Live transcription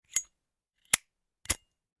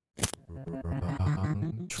Create,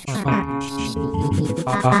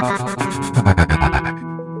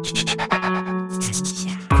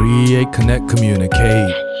 connect,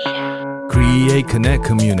 communicate. Create, connect,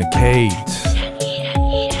 communicate.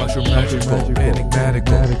 Usher magical,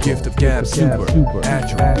 enigmatical, gift of gab, super,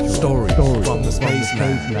 agile, stories from the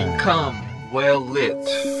Spacelab. Become well lit.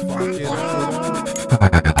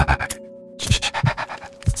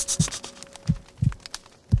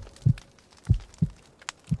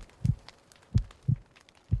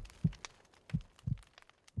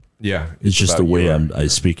 Yeah, it's just the way I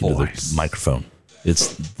speak into the microphone.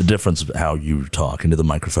 It's the difference of how you talk into the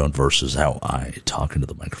microphone versus how I talk into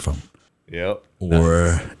the microphone. Yep.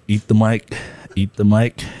 Or eat the mic, eat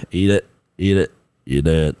it.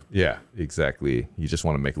 Yeah, exactly. You just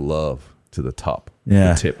want to make love to the top.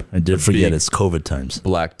 Yeah. The tip. I did forget it's COVID times.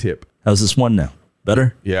 Black tip. How's this one now?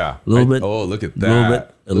 Better? Yeah. A little bit. Oh, look at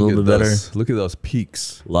that. A little bit better. Look at those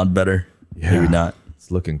peaks. A lot better. Yeah. Maybe not.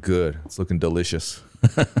 It's looking good. It's looking delicious.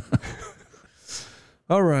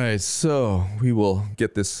 All right, so we will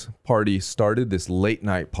get this party started, this late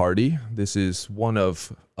night party. This is one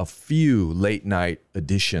of a few late night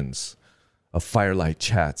editions of Firelight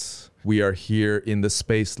Chats. We are here in the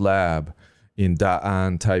Spacelab in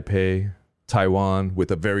Da'an, Taipei, Taiwan, with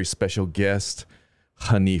a very special guest,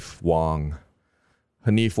 Hanif Wang.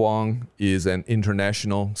 Hanif Wang is an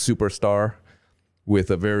international superstar with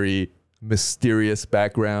a very mysterious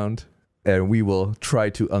background, and we will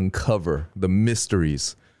try to uncover the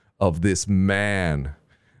mysteries of this man,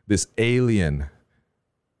 this alien.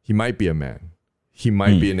 He might be a man. He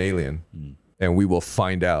might be an alien. And we will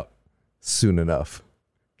find out soon enough.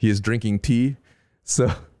 He is drinking tea,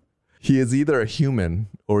 so he is either a human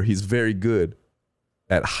or he's very good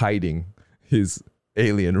at hiding his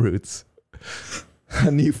alien roots.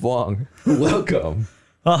 Hanif Wang, welcome.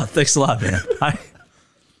 Oh, thanks a lot, man.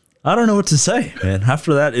 I don't know what to say, man.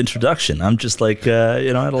 After that introduction, I'm just like, I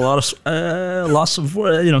had a lot of loss of,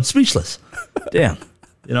 speechless. Damn,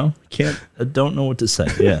 I don't know what to say.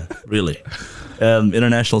 Yeah, really.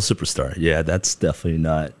 International superstar. Yeah, that's definitely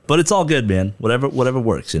not. But it's all good, man. Whatever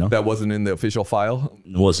works, That wasn't in the official file?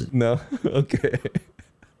 It wasn't. No? Okay.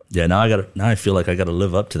 Yeah, now I feel like I got to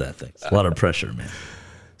live up to that thing. It's a lot of pressure, man.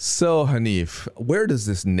 So, Hanif, where does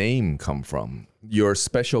this name come from? Your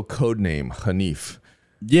special code name, Hanif.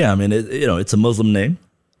 Yeah, I mean, it's a Muslim name.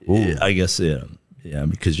 Ooh. I guess, yeah,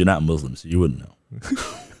 because you're not Muslim, so you wouldn't know.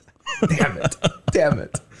 Damn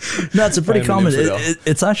it. No, it's a pretty common.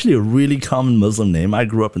 It's actually a really common Muslim name. I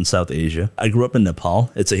grew up in South Asia. I grew up in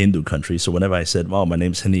Nepal. It's a Hindu country, so whenever I said, "Well, my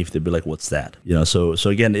name's Hanif," they'd be like, "What's that?" So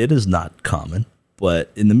again, it is not common,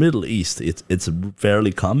 but in the Middle East, it's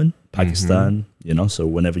fairly common. Pakistan, So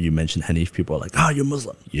whenever you mention Hanif, people are like, "Oh, you're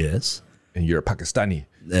Muslim." Yes. And you're a Pakistani.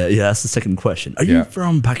 Yeah, that's the second question. Are you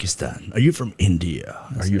from Pakistan? Are you from India?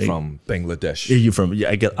 Are you from Bangladesh? Are you from?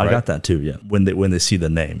 Yeah, I got that too. Yeah, when they see the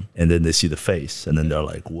name and then they see the face and then they're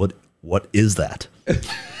like, what is that?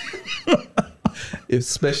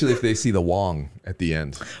 Especially if they see the Wang at the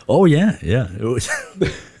end. Oh yeah.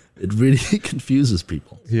 It really confuses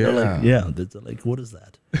people. Yeah, they're like, what is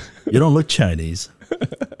that? You don't look Chinese.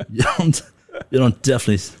 You don't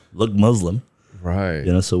definitely look Muslim.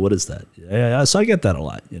 Right. So what is that? Yeah. So I get that a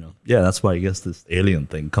lot, Yeah, that's why I guess this alien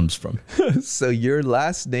thing comes from. So your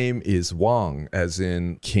last name is Wang, as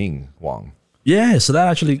in King Wang. Yeah, so that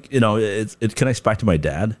actually, it connects back to my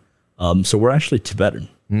dad. So we're actually Tibetan,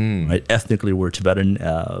 right? Ethnically, we're Tibetan.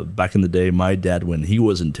 Back in the day, my dad, when he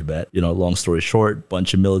was in Tibet, long story short,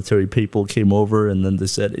 bunch of military people came over and then they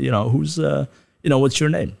said, who's, what's your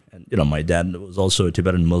name? And, my dad was also a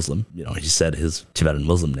Tibetan Muslim. He said his Tibetan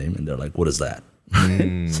Muslim name and they're like, what is that?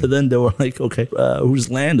 So then they were like, okay,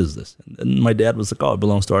 whose land is this? And then my dad was like, oh, it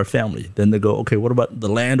belongs to our family. Then they go, okay, what about the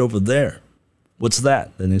land over there? What's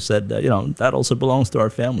that? Then he said, that also belongs to our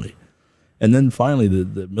family. And then finally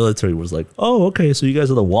the military was like, oh, okay, so you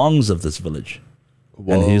guys are the Wangs of this village.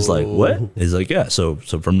 Whoa. And he's like, what? He's like, yeah, so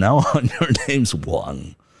from now on, your name's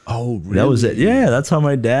Wang. Oh, really? That was it. Yeah, that's how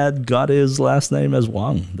my dad got his last name as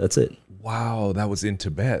Wang. That's it. Wow, that was in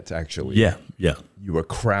Tibet, actually. Yeah. You were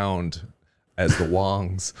crowned as the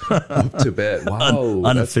Wangs of Tibet. Wow.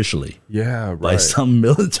 Unofficially. Yeah, right. By some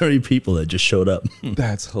military people that just showed up.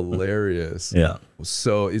 That's hilarious. Yeah.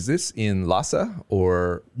 So is this in Lhasa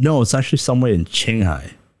or? No, it's actually somewhere in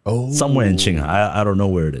Qinghai. Oh. Somewhere in Qinghai. I don't know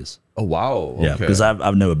where it is. Oh, wow. Okay. Yeah, because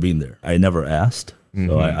I've never been there. I never asked,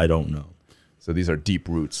 so I don't know. So these are deep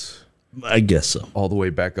roots. I guess so. All the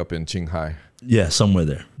way back up in Qinghai. Yeah, somewhere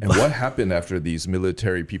there. And what happened after these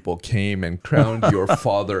military people came and crowned your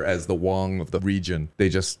father as the Wang of the region? They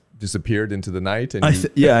just disappeared into the night. And I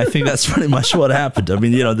think that's pretty much what happened. I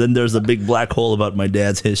mean, then there's a big black hole about my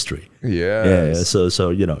dad's history. Yeah. So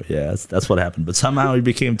that's what happened. But somehow he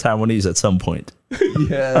became Taiwanese at some point.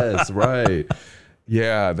 Yes, right.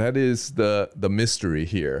 Yeah, that is the mystery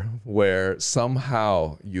here, where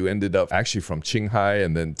somehow you ended up actually from Qinghai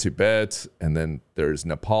and then Tibet, and then there's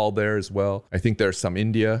Nepal there as well. I think there's some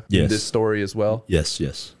India in this story as well. Yes.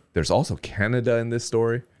 There's also Canada in this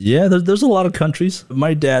story. Yeah, there's a lot of countries.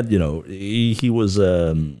 My dad, he was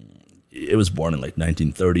it was born in like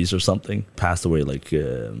 1930s or something. Passed away like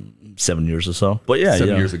 7 years or so. But yeah,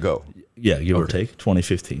 7 years ago. Yeah, give or take,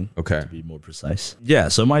 2015. Okay. To be more precise. Yeah,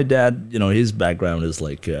 so my dad, his background is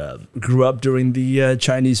like, grew up during the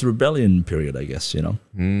Chinese rebellion period, I guess,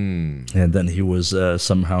 And then he was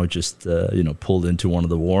somehow just, pulled into one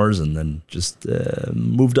of the wars and then just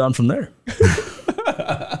moved on from there.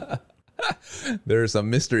 There's a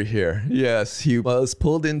mystery here. Yes, he was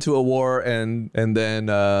pulled into a war and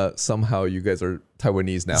then somehow you guys are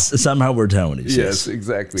Taiwanese now. Somehow we're Taiwanese. Yes,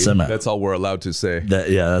 exactly. Somehow. That's all we're allowed to say.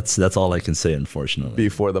 That's all I can say, unfortunately.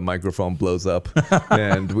 Before the microphone blows up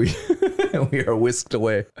and we are whisked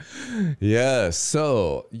away. Yeah,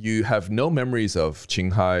 so you have no memories of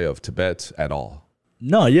Qinghai, of Tibet at all?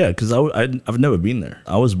 No, yeah, because I've never been there.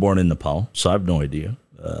 I was born in Nepal, so I have no idea.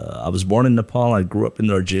 I was born in Nepal. I grew up in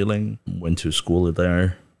Darjeeling, went to school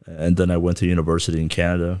there, and then I went to university in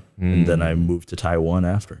Canada, and then I moved to Taiwan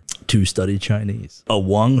after to study Chinese. A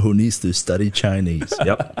Wang who needs to study Chinese.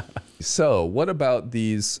 Yep. So what about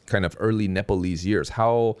these kind of early Nepalese years?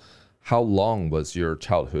 How long was your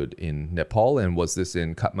childhood in Nepal, and was this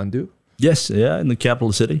in Kathmandu? Yes, yeah, in the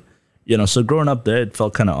capital city. So growing up there, it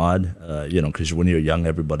felt kind of odd, because when you're young,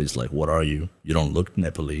 everybody's like, what are you? You don't look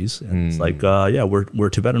Nepalese. And it's like, we're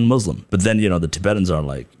Tibetan Muslim. But then, the Tibetans are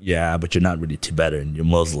like, yeah, but you're not really Tibetan, you're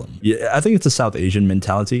Muslim. Yeah, I think it's a South Asian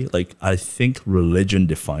mentality. Like, I think religion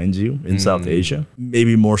defines you in South Asia,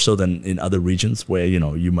 maybe more so than in other regions where,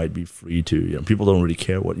 you might be free to, people don't really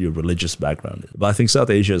care what your religious background is. But I think South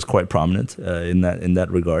Asia is quite prominent in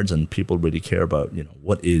that regards, and people really care about,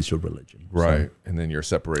 what is your religion. Right. So, and then you're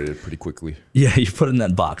separated pretty quickly. Yeah, you put in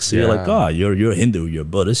that box. So you're like, you're Hindu, you're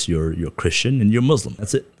Buddhist, you're Christian, and you're Muslim.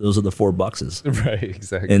 That's it. Those are the 4 boxes. Right,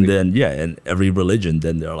 exactly. And then, and every religion,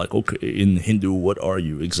 then they're like, okay, in Hindu, what are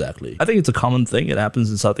you exactly? I think it's a common thing. It happens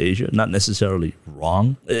in South Asia, not necessarily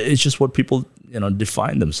wrong. It's just what people,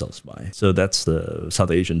 define themselves by. So that's the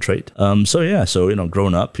South Asian trait. So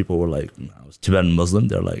growing up, people were like, I was Tibetan Muslim.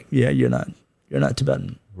 They're like, yeah, you're not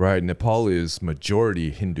Tibetan. Right. Nepal is majority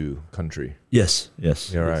Hindu country. Yes. Yeah,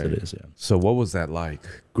 Yes, right. it is, yeah. So what was that like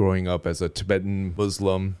growing up as a Tibetan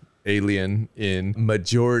Muslim alien in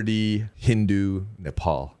majority Hindu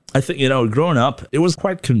Nepal? I think, growing up, it was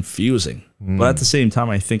quite confusing. But at the same time,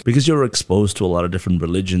 I think because you're exposed to a lot of different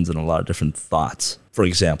religions and a lot of different thoughts. For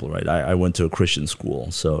example, right, I went to a Christian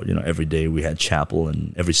school. So, every day we had chapel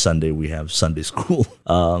and every Sunday we have Sunday school.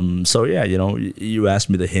 You asked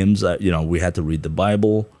me the hymns, we had to read the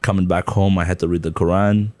Bible. Coming back home, I had to read the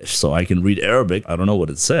Quran. So I can read Arabic. I don't know what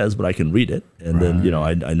it says, but I can read it. And then,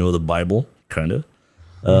 I know the Bible, kind of.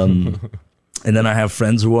 And then I have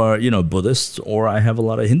friends who are, Buddhists, or I have a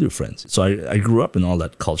lot of Hindu friends. So I grew up in all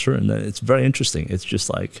that culture, and it's very interesting. It's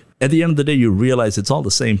just like, at the end of the day, you realize it's all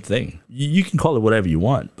the same thing. You can call it whatever you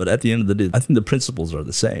want, but at the end of the day, I think the principles are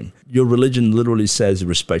the same. Your religion literally says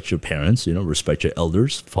respect your parents, respect your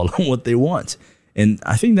elders, follow what they want. And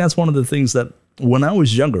I think that's one of the things that, when I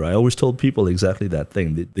was younger, I always told people exactly that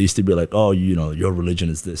thing. They used to be like, oh, your religion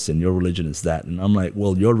is this and your religion is that. And I'm like,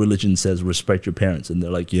 well, your religion says respect your parents. And they're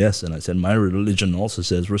like, yes. And I said, my religion also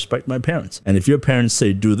says respect my parents. And if your parents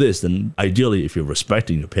say do this, then ideally, if you're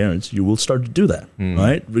respecting your parents, you will start to do that,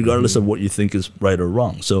 right? Regardless of what you think is right or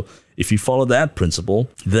wrong. So if you follow that principle,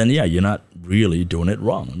 then you're not really doing it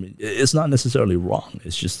wrong. I mean, it's not necessarily wrong.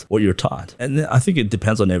 It's just what you're taught. And I think it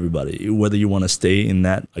depends on everybody, whether you want to stay in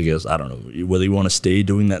that, I guess, I don't know, whether you want to stay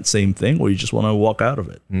doing that same thing or you just want to walk out of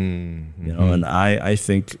it. And I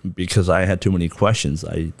think because I had too many questions,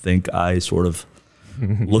 I think I sort of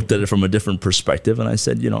looked at it from a different perspective, and I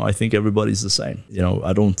said, I think everybody's the same.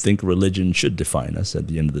 I don't think religion should define us at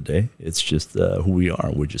the end of the day. It's just who we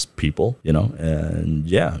are. We're just people, and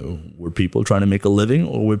we're people trying to make a living,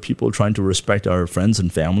 or we're people trying to respect our friends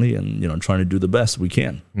and family and, trying to do the best we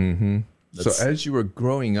can. So as you were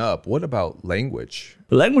growing up, what about language?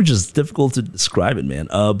 Language is difficult to describe it, man.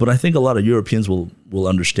 But I think a lot of Europeans will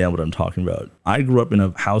understand what I'm talking about. I grew up in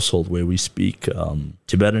a household where we speak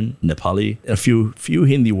Tibetan, Nepali, a few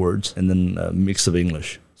Hindi words, and then a mix of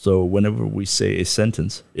English. So whenever we say a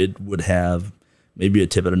sentence, it would have maybe a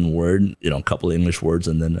Tibetan word, a couple of English words,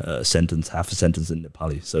 and then a sentence, half a sentence in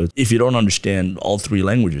Nepali. So if you don't understand all three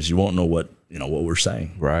languages, you won't know what we're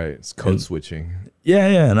saying. Right. It's code switching.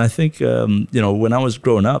 Yeah. And I think, when I was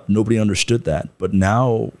growing up, nobody understood that. But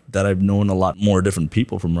now that I've known a lot more different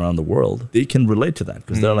people from around the world, they can relate to that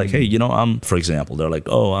because they're like, hey, for example, they're like,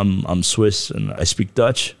 oh, I'm Swiss and I speak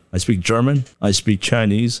Dutch, I speak German, I speak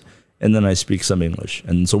Chinese, and then I speak some English.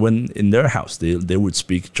 And so when in their house, they would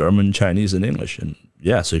speak German, Chinese, and English. And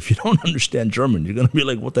yeah, so if you don't understand German, you're going to be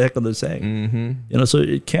like, what the heck are they saying? Mm-hmm. So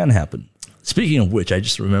it can happen. Speaking of which, I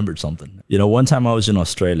just remembered something. One time I was in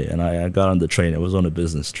Australia and I got on the train. I was on a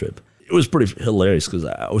business trip. It was pretty hilarious because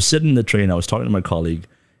I was sitting in the train. I was talking to my colleague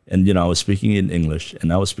and, I was speaking in English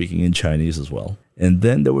and I was speaking in Chinese as well. And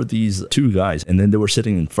then there were these two guys and then they were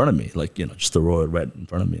sitting in front of me, like, just a row right in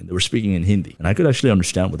front of me. And they were speaking in Hindi and I could actually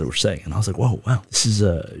understand what they were saying. And I was like, whoa, wow, this is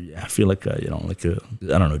I feel like, like a,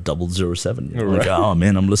 I don't know, 007. Right. Like, oh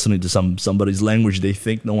man, I'm listening to somebody's language they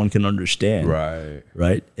think no one can understand.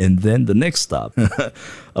 Right. And then the next stop,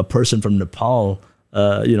 a person from Nepal,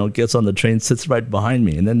 gets on the train, sits right behind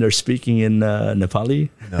me, and then they're speaking in Nepali,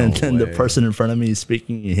 and then the person in front of me is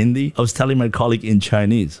speaking in Hindi. I was telling my colleague in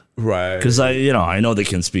Chinese, right? Because I know they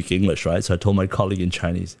can speak English, right? So I told my colleague in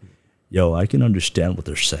Chinese, yo, I can understand what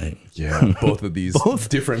they're saying. Yeah, both of these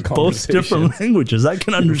different conversations. Both different languages. I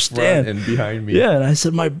can understand. Front and behind me. Yeah, and I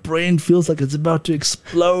said, my brain feels like it's about to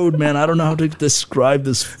explode, man. I don't know how to describe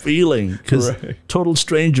this feeling. Because total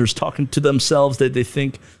strangers talking to themselves, they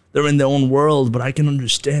think they're in their own world, but I can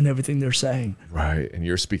understand everything they're saying. Right, and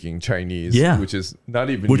you're speaking Chinese, which is not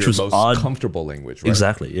even your most comfortable language, right?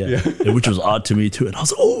 Exactly, yeah. Which was odd to me too. And I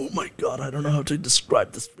was like, oh my God, I don't know how to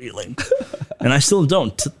describe this feeling. And I still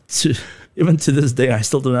don't. Even to this day, I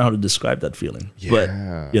still don't know how to describe that feeling.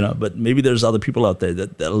 Yeah. But maybe there's other people out there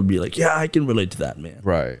that'll be like, yeah, I can relate to that, man.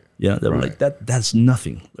 Right. Yeah, they're like, that's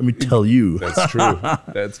nothing. Let me tell you. That's true.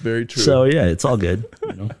 That's very true. So yeah, it's all good.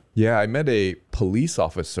 Yeah, I met a police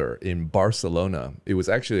officer in Barcelona. It was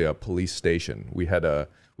actually a police station. We had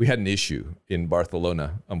an issue in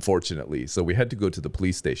Barcelona, unfortunately. So we had to go to the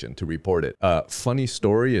police station to report it. Funny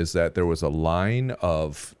story is that there was a line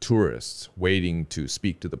of tourists waiting to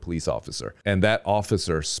speak to the police officer. And that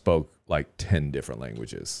officer spoke like 10 different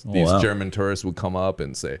languages. These German tourists would come up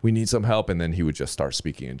and say, we need some help. And then he would just start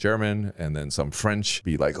speaking in German. And then some French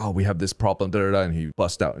be like, oh, we have this problem, and he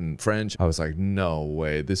bust out in French. I was like, no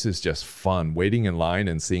way. This is just fun. Waiting in line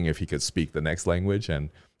and seeing if he could speak the next language. And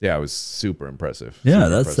yeah, it was super impressive. Yeah,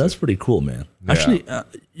 that's pretty cool, man. Yeah. Actually,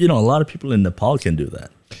 a lot of people in Nepal can do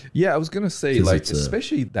that. Yeah, I was going to say, like,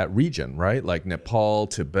 especially that region, right? Like Nepal,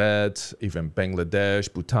 Tibet, even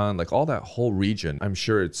Bangladesh, Bhutan, like all that whole region. I'm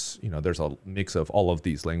sure it's, there's a mix of all of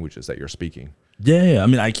these languages that you're speaking. Yeah. I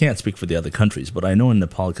mean, I can't speak for the other countries, but I know in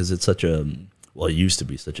Nepal, because it's such a, well, it used to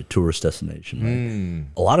be such a tourist destination, right?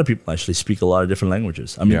 A lot of people actually speak a lot of different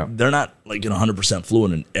languages. I mean, they're not like, 100%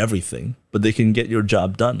 fluent in everything, but they can get your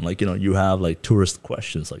job done. Like, you have like tourist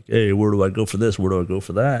questions like, hey, where do I go for this? Where do I go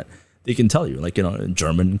for that? They can tell you, like, in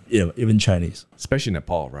German, even Chinese. Especially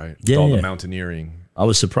Nepal, right? Yeah. With all the mountaineering. I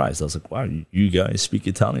was surprised. I was like, wow, you guys speak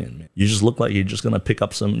Italian, man. You just look like you're just going to pick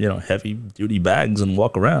up some, heavy duty bags and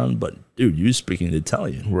walk around. But, dude, you speaking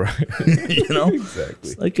Italian. Right. Exactly.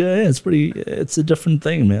 It's like, it's a different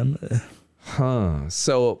thing, man.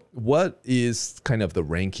 So what is kind of the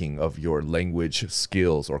ranking of your language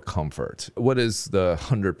skills or comfort? What is the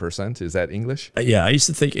 100%? Is that English? Yeah, I used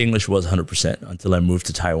to think English was 100% until I moved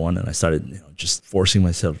to Taiwan and I started just forcing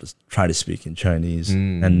myself to try to speak in Chinese.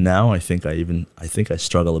 And now I think I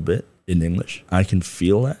struggle a bit in English. I can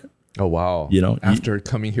feel that. Oh, wow. After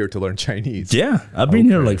coming here to learn Chinese. Yeah, I've been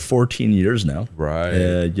here like 14 years now. Right.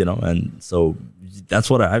 And so that's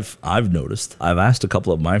what I've noticed. I've asked a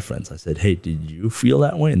couple of my friends. I said, "Hey, did you feel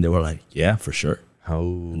that way?" And they were like, "Yeah, for sure."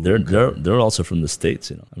 Oh, they're also from the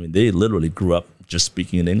States. I mean, they literally grew up just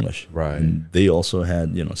speaking in English. Right. And they also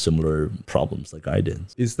had similar problems like I did.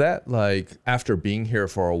 Is that like after being here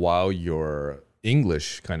for a while, your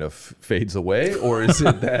English kind of fades away, or is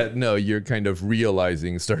it that no, you're kind of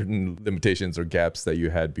realizing certain limitations or gaps that you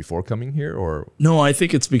had before coming here? Or no, I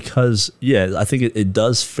think it's because I think it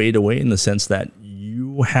does fade away in the sense that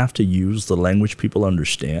you have to use the language people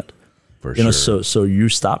understand. For sure. So you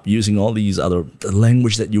stop using all these other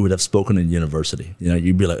language that you would have spoken in university.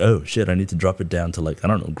 You'd be like, oh shit, I need to drop it down to like, I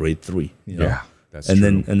don't know, grade 3. Yeah. That's and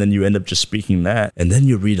true. then you end up just speaking that, and then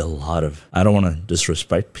you read a lot of. I don't want to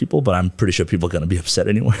disrespect people, but I'm pretty sure people are going to be upset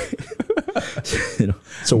anyway.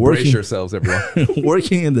 So brace yourselves, everyone.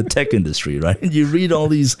 Working in the tech industry, right? You read all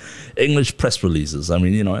these English press releases. I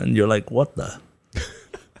mean, and you're like, what the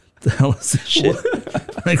hell is this shit?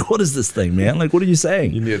 Like, what is this thing, man? Like, what are you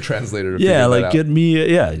saying? You need a translator to Yeah, figure like that out. get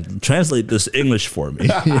me, translate this English for me.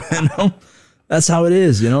 You know, that's how it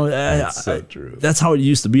is. You know, That's so true. That's how it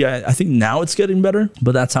used to be. I think now it's getting better,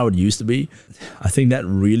 but that's how it used to be. I think that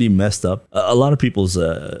really messed up a lot of people's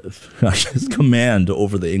command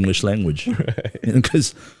over the English language,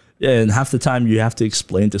 because. Yeah, and half the time you have to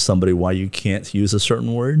explain to somebody why you can't use a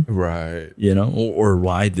certain word. Right. You know, or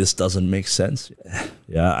why this doesn't make sense.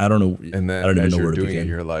 Yeah, I don't know. And then I don't even as know you're where to doing begin. it,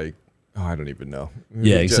 you're like, oh, I don't even know.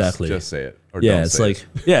 Yeah, exactly. Just say it. Or Yeah, don't it's say like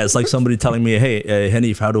it's like somebody telling me, "Hey,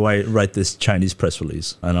 Hanif, how do I write this Chinese press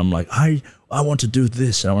release?" And I'm like, I want to do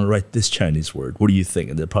this, and I want to write this Chinese word. What do you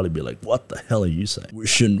think? And they'll probably be like, "What the hell are you saying? We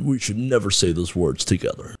should never say those words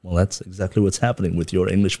together." Well, that's exactly what's happening with your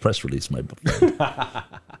English press release, my friend.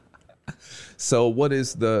 So what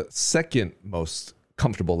is the second most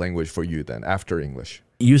comfortable language for you then after English?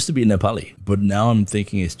 It used to be Nepali, but now I'm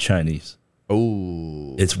thinking it's Chinese.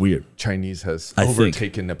 Oh, It's weird. Chinese has I think.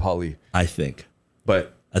 overtaken Nepali. I think.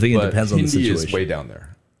 But I think it depends on the Hindi situation. is way down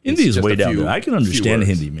there. Hindi It's is just way a down few- there. I can few understand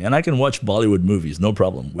words. Hindi, man. I can watch Bollywood movies, no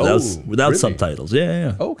problem, without really? subtitles.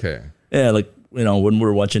 Yeah. Okay. Yeah, like, you know, when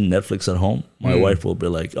we're watching Netflix at home, my wife will be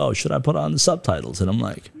like, "Oh, should I put on the subtitles?" And I'm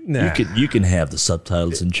like, Nah. you can have the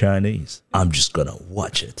subtitles in Chinese. I'm just gonna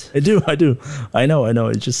watch it. I do. I know.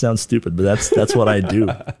 It just sounds stupid, but that's what I do.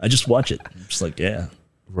 I just watch it. I'm just like, yeah.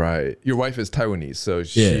 Right. Your wife is Taiwanese, so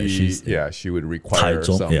she would require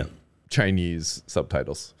Taichung, some yeah. Chinese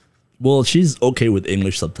subtitles. Well, she's okay with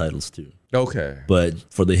English subtitles too. Okay. But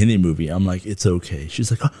for the Hindi movie, I'm like, it's okay.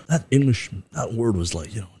 She's like, oh, that word was like,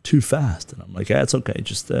 too fast. And I'm like, yeah, it's okay.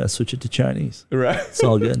 Just switch it to Chinese. Right. It's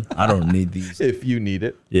all good. I don't need these. If you need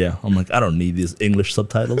it. Yeah. I'm like, I don't need these English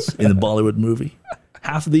subtitles in the Bollywood movie.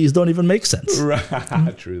 Half of these don't even make sense.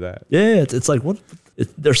 Right. True that. Yeah. It's like, what?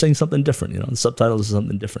 They're saying something different. The subtitles is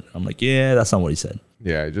something different. I'm like, yeah, that's not what he said.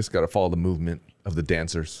 Yeah, you just got to follow the movement of the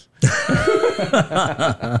dancers.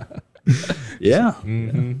 Yeah.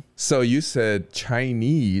 Mm-hmm. So you said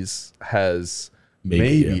Chinese has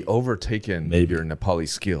Maybe, overtaken your Nepali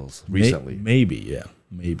skills recently. Maybe.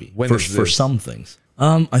 When for is this? some things.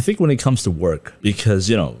 I think when it comes to work,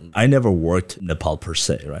 because, I never worked in Nepal per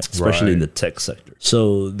se, right? Especially in the tech sector.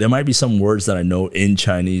 So there might be some words that I know in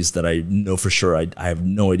Chinese that I know for sure. I have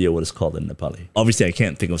no idea what it's called in Nepali. Obviously, I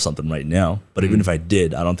can't think of something right now, but even if I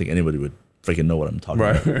did, I don't think anybody would freaking know what I'm talking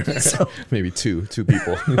about. So, Maybe two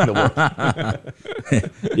people in the world.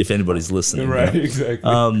 if anybody's listening. Right,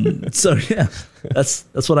 exactly. So yeah, that's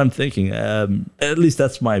what I'm thinking. At least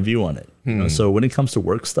that's my view on it. So when it comes to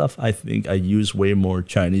work stuff, I think I use way more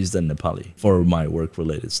Chinese than Nepali for my work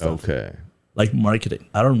related stuff. Okay. Like marketing.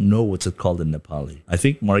 I don't know what's it called in Nepali. I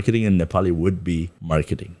think marketing in Nepali would be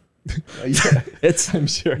marketing. Yeah, It's I'm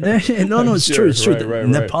sure. no, it's sure. true. It's true. Right.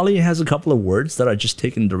 Nepali has a couple of words that are just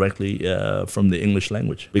taken directly from the English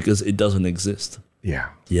language because it doesn't exist. Yeah.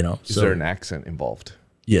 Is So there an accent involved?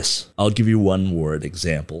 yes, I'll give you one word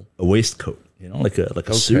example: a waistcoat. Like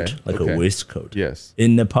a suit, like a waistcoat. Yes.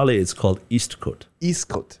 In Nepali, it's called istkot.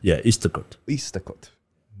 Eastcote. Yeah, istkot. Eastcote.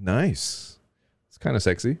 Nice. It's kind of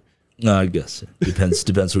sexy. I guess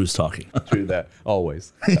depends who's talking. True that.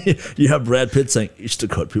 Always. You have Brad Pitt saying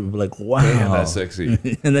istkot. People be like, "Wow, Damn, that's sexy.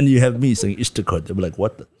 and then you have me saying istkot. They'll be like,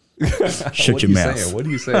 "What? Shut your mouth. What are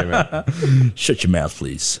you saying, man? Shut your mouth,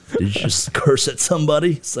 please. Did you just curse at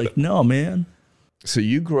somebody?" It's like, no, man. So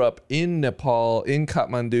you grew up in Nepal, in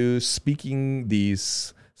Kathmandu, speaking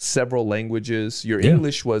these several languages. Your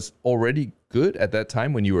English was already good at that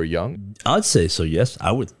time when you were young? I'd say so, yes.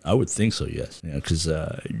 I would think so, yes. Because,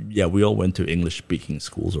 we all went to English-speaking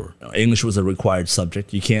schools. Or English was a required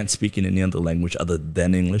subject. You can't speak in any other language other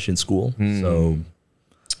than English in school. So,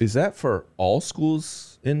 is that for all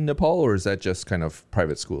schools in Nepal, or is that just kind of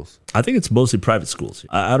private schools? I think it's mostly private schools.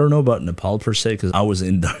 I don't know about Nepal per se, because I was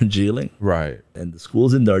in Darjeeling. Right. And the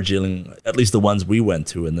schools in Darjeeling, at least the ones we went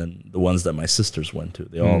to, and then the ones that my sisters went to,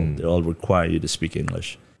 they all require you to speak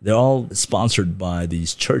English. They're all sponsored by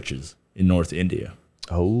these churches in North India.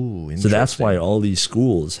 Oh, interesting. So that's why all these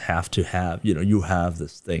schools have to have, you have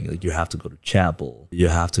this thing, like you have to go to chapel, you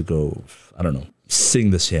have to go, I don't know, sing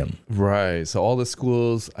this hymn. Right. So all the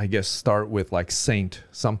schools, I guess, start with like Saint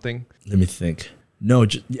something. Let me think. No,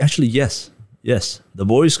 actually, yes. The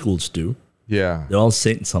boys' schools do. Yeah. They're all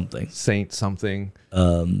Saint something. Saint something.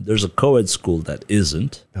 There's a co-ed school that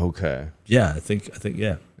isn't. Okay. Yeah, I think,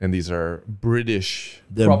 yeah. And these are British.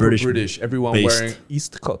 They're proper British Everyone based. wearing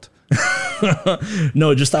Eastcote.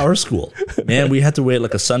 No, just our school. Man, we had to wear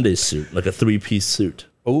like a Sunday suit, like a 3-piece suit.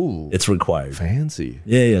 Oh, It's required. fancy.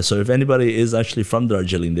 Yeah. So if anybody is actually from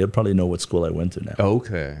Darjeeling, they'll probably know what school I went to now.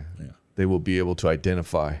 Okay. They will be able to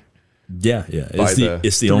identify. Yeah.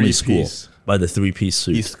 It's the only school three-piece by the 3-piece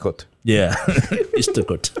suit. Istkot. Yeah,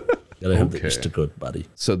 Istakot. Gotta have the Okay. Istakot, buddy.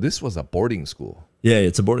 So this was a boarding school. Yeah,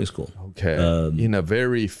 it's a boarding school. Okay. In a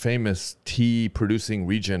very famous tea producing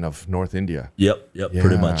region of North India. Yep,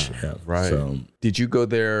 pretty much. Yeah, Right. So, Did you go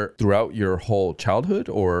there throughout your whole childhood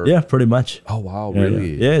or? yeah, pretty much. Oh, wow. Yeah,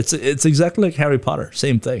 Really? Yeah, it's exactly like Harry Potter.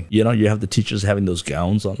 Same thing. You know, you have the teachers having those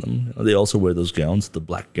gowns on them. You know, they also wear those gowns, the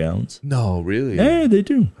black gowns. No, really? Yeah, they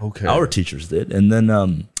do. Okay. Our teachers did. And then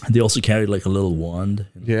they also carried like a little wand.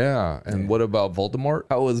 Yeah. And what about Voldemort?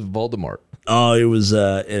 How was Voldemort? Oh, it was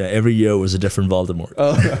every year was a different Voldemort.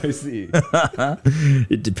 Oh, I see.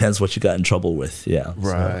 It depends what you got in trouble with. Yeah. So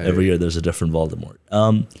Right. every year there's a different Voldemort.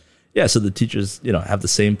 Yeah, so the teachers, you know, have the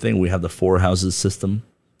same thing. We have the 4 houses system.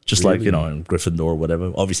 Just like, you know, in Gryffindor or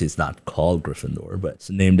whatever. Obviously, it's not called Gryffindor, but it's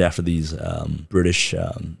named after these British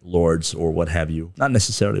lords or what have you. Not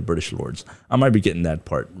necessarily British lords. I might be getting that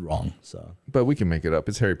part wrong. So, But we can make it up.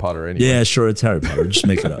 It's Harry Potter anyway. yeah, sure, it's Harry Potter. Just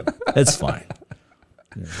make it up. It's fine.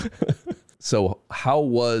 So how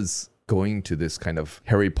was going to this kind of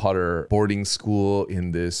Harry Potter boarding school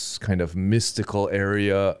in this kind of mystical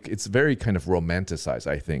area? It's very kind of romanticized,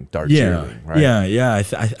 I think, Darjeeling, right? Yeah.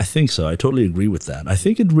 I think so. I totally agree with that. I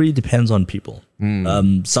think it really depends on people.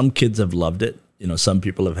 Some kids have loved it. You know, some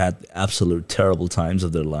people have had absolute terrible times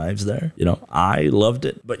of their lives there. You know, I loved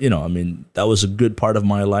it. But, you know, I mean, that was a good part of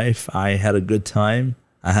my life. I had a good time.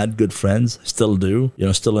 I had good friends. Still do. You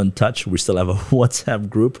know, still in touch. We still have a WhatsApp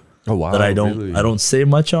group. Oh, wow. That I really? don't say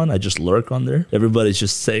much on. I just lurk on there. Everybody's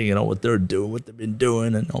just saying, you know, what they're doing, what they've been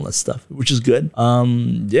doing, and all that stuff, which is good.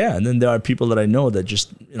 Yeah, and then there are people that I know that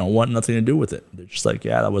just, you know, want nothing to do with it. They're just like,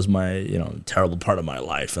 yeah, that was my, you know, terrible part of my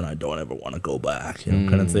life, and I don't ever want to go back, you know,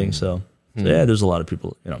 kind of thing. So yeah, there's a lot of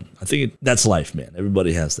people, you know. I think that's life, man.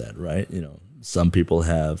 Everybody has that, right? You know, some people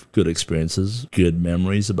have good experiences, good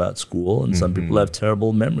memories about school, and some people have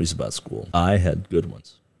terrible memories about school. I had good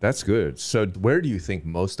ones. That's good. So where do you think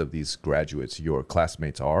most of these graduates, your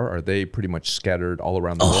classmates are? Are they pretty much scattered all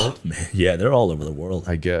around the world? Man, yeah, they're all over the world.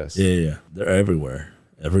 I guess. Yeah. They're everywhere.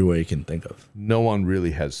 Everywhere you can think of. No one really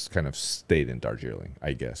has kind of stayed in Darjeeling,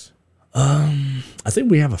 I guess. I think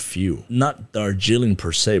we have a few. Not Darjeeling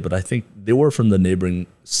per se, but I think they were from the neighboring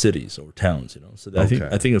cities or towns, you know. So I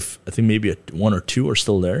think maybe one or two are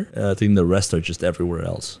still there. I think the rest are just everywhere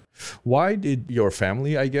else. Why did your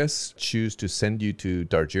family, I guess, choose to send you to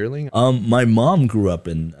Darjeeling? My mom grew up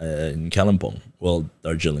in Kalimpong, well,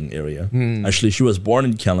 Darjeeling area. Actually, she was born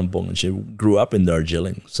in Kalimpong and she grew up in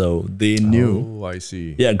Darjeeling. So they knew. Oh, I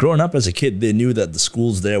see. Yeah, growing up as a kid, they knew that the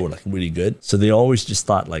schools there were like really good. So they always just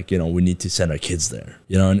thought like, you know, we need to send our kids there.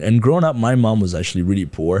 You know, and growing up, my mom was actually really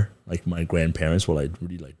poor. Like my grandparents were like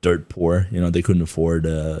really like dirt poor. You know, they couldn't afford,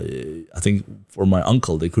 I think for my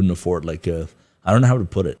uncle, they couldn't afford like I don't know how to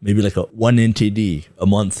put it. Maybe like a 1 NTD a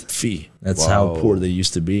month fee. That's how poor they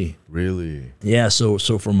used to be. Really? Yeah. So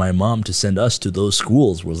for my mom to send us to those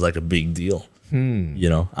schools was like a big deal. You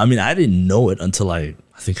know, I mean, I didn't know it until I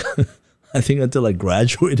think until I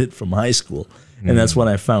graduated from high school. And that's when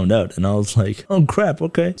I found out. And I was like, oh, crap.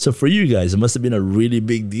 Okay. So for you guys, it must have been a really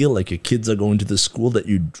big deal. Like your kids are going to the school that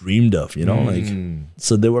you dreamed of, you know, like,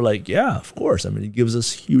 so they were like, yeah, of course. I mean, it gives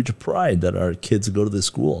us huge pride that our kids go to this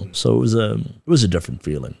school. So it was a different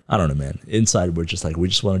feeling. I don't know, man. Inside, we're just like, we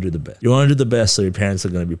just want to do the best. You want to do the best so your parents are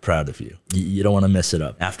going to be proud of you. You don't want to mess it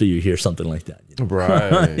up after you hear something like that. You know?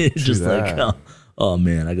 Right. It's just like, oh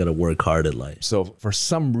man, I got to work hard at life. So for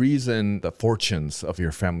some reason, the fortunes of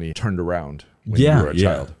your family turned around when you were a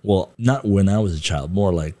child. Well, not when I was a child,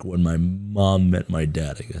 more like when my mom met my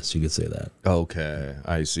dad, I guess you could say that. Okay,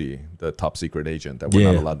 I see. The top secret agent that we're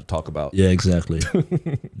not allowed to talk about. Yeah, exactly.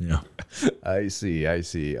 Yeah. I see.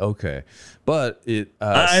 Okay. But it...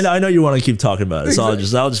 I know you want to keep talking about it, so I'll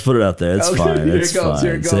just put it out there. It's fine. It's fine.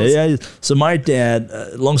 Here it So, goes. yeah, so my dad,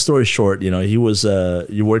 long story short, you know, he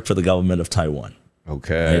worked for the government of Taiwan.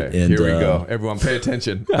 Okay, Right, and, here we go. Everyone pay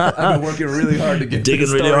attention. I've been working really hard to get digging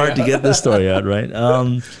this really story hard out. to get this story out,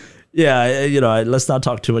 right? Yeah, you know, let's not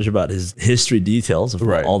talk too much about his history details of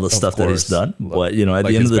all the stuff that he's done. But you know, at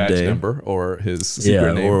like the end his of the badge day, number or his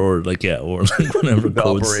secret name, or like whatever the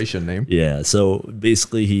codes. operation name. Yeah, so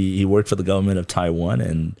basically, he worked for the government of Taiwan,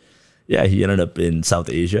 and yeah, he ended up in South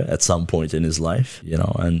Asia at some point in his life, you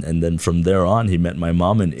know, and then from there on, he met my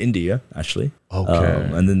mom in India, actually.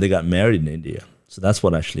 Okay. And then they got married in India. So that's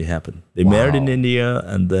what actually happened. They married in India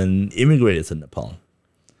and then immigrated to Nepal.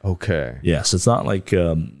 Okay. Yeah, so it's not like...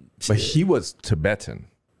 but he was Tibetan.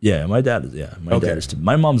 Yeah, my dad is. Yeah, my dad is.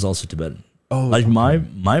 My mom's also Tibetan. Oh, like my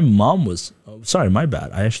mom was. Oh, sorry, my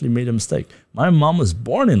bad. I actually made a mistake. My mom was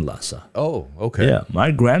born in Lhasa. Oh, okay. Yeah,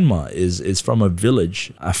 my grandma is from a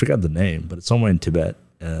village. I forgot the name, but it's somewhere in Tibet.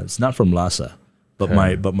 It's not from Lhasa. But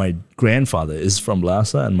my grandfather is from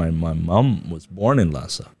Lhasa, and my mom was born in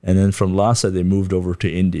Lhasa. And then from Lhasa, they moved over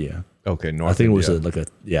to India. Okay, North I think India. it was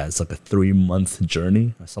it's like a 3-month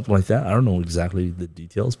journey or something like that. I don't know exactly the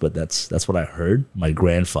details, but that's what I heard. My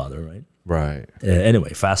grandfather, right? Right.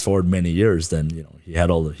 Anyway, fast forward many years, then he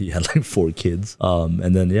had like 4 kids.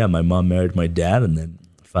 And then my mom married my dad, and then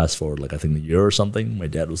fast forward like I think a year or something, my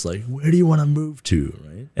dad was like, "Where do you want to move to?"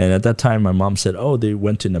 Right? And at that time, my mom said, "Oh, they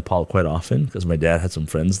went to Nepal quite often because my dad had some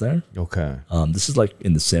friends there." Okay. This is like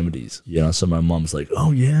in the 70s, So my mom's like,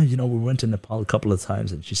 "Oh yeah, we went to Nepal a couple of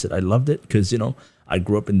times," and she said, "I loved it because I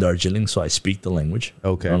grew up in Darjeeling, so I speak the language."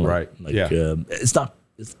 Okay, right. It's not.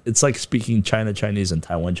 It's like speaking China Chinese and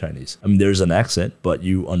Taiwan Chinese. I mean, there's an accent, but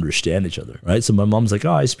you understand each other, right? So my mom's like,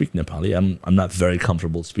 "Oh, I speak Nepali. I'm not very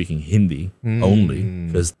comfortable speaking Hindi only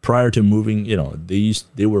because prior to moving,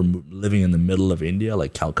 they were living in the middle of India,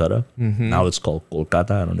 like Calcutta. Now it's called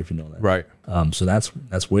Kolkata. I don't know if you know that, Right. So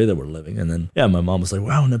that's where they were living. And then my mom was like,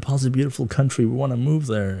 "Wow, Nepal's a beautiful country. We want to move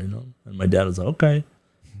there." And my dad was like, "Okay."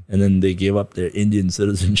 And then they gave up their Indian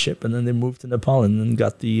citizenship, and then they moved to Nepal, and then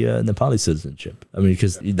got the Nepali citizenship. I mean,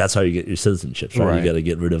 because that's how you get your citizenships, right? You got to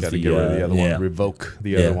get rid of the other one, revoke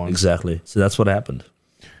the other one. Exactly. So that's what happened.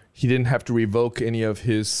 He didn't have to revoke any of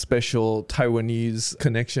his special Taiwanese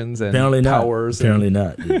connections and Apparently powers. Apparently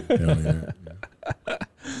not. Yeah, apparently not. Yeah.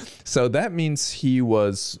 So that means he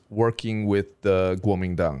was working with the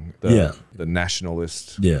Kuomintang, the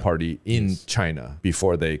nationalist party in China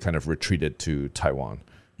before they kind of retreated to Taiwan.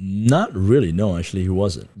 Not really. No, actually, he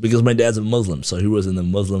wasn't. Because my dad's a Muslim, so he was in the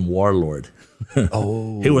Muslim warlord.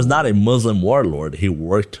 Oh. He was not a Muslim warlord. He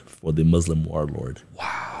worked for the Muslim warlord.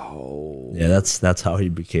 Wow. Yeah, that's how he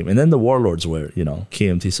became. And then the warlords were,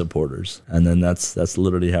 KMT supporters. And then that's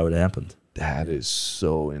literally how it happened. That is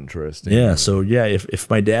so interesting. Yeah, so if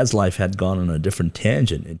my dad's life had gone on a different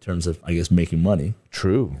tangent in terms of, I guess, making money.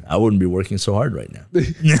 True. I wouldn't be working so hard right now.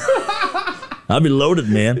 I'd be loaded,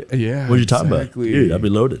 man. Yeah. What are you talking about? Dude, I'd be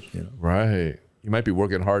loaded. Right. You might be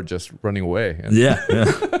working hard just running away. Yeah.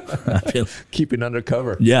 Keeping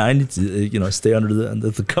undercover. Yeah, I need to, stay under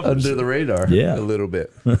the covers. Under the radar. Yeah. A little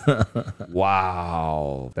bit.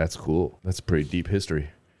 Wow. That's cool. That's pretty deep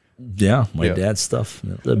history. Yeah, my dad's stuff.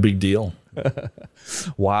 It's a big deal.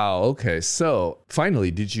 Wow. Okay. So finally,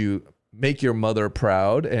 did you make your mother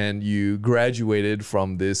proud and you graduated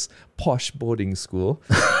from this posh boarding school?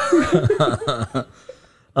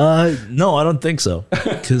 No, I don't think so.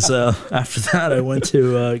 Because after that, I went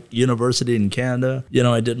to university in Canada.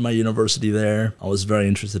 I did my university there. I was very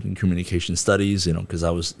interested in communication studies, because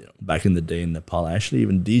I was back in the day in Nepal. I actually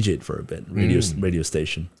even DJ'd for a bit, radio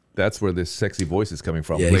station. That's where this sexy voice is coming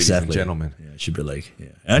from, yeah, ladies exactly. and gentlemen. Yeah, it should be like,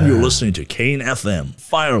 And you're listening to Kane FM,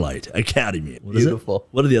 Firelight Academy. What Beautiful.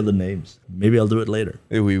 What are the other names? Maybe I'll do it later.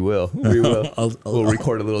 We will. We'll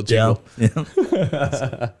record a little jingle.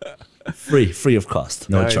 Yeah. Free of cost.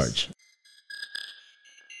 No charge.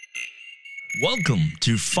 Welcome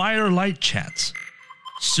to Firelight Chats.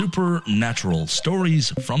 Supernatural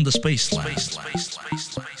stories from the Spacelab.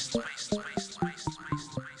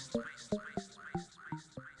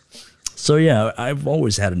 So I've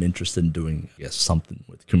always had an interest in doing, something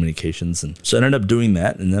with communications, and so I ended up doing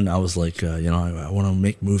that. And then I was like, I want to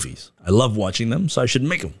make movies. I love watching them, so I should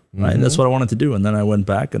make them. Right, and that's what I wanted to do. And then I went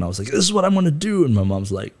back, and I was like, this is what I'm going to do. And my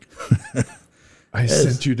mom's like, I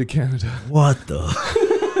sent you to Canada. What the?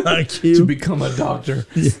 To become a doctor.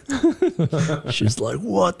 She's like,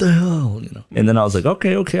 what the hell? And then I was like,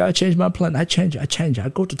 okay, I changed my plan. I change. I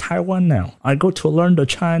go to Taiwan now. I go to learn the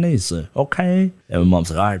Chinese. Okay. And my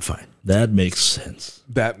mom's like, all right, fine. That makes sense.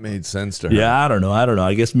 That made sense to her. Yeah, I don't know.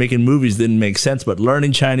 I guess making movies didn't make sense, but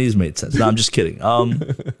learning Chinese made sense. No, I'm just kidding.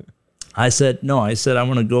 I said, I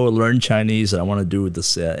want to go learn Chinese, and I want to do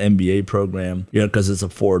this MBA program, because it's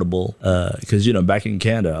affordable. Because, back in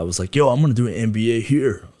Canada, I was like, I'm going to do an MBA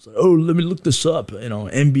here. I was like, let me look this up,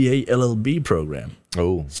 MBA LLB program.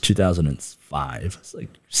 Oh. It's 2005. It's like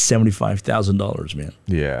 $75,000, man.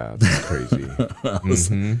 Yeah, that's crazy.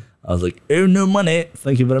 I was like, no money.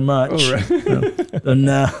 Thank you very much. Oh, right. And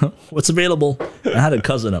what's available? I had a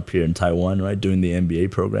cousin up here in Taiwan, right, doing the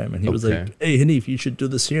MBA program. And he was like, hey, Hanif, you should do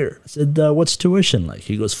this here. I said, what's tuition like?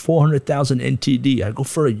 He goes, 400,000 NTD. I go,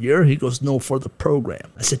 for a year? He goes, no, for the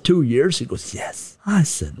program. I said, 2 years? He goes, yes. I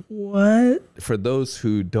said, what? For those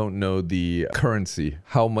who don't know the currency,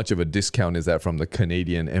 how much of a discount is that from the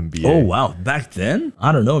Canadian MBA? Oh, wow. back then,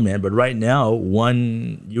 I don't know, man. But right now,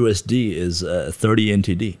 1 USD is 30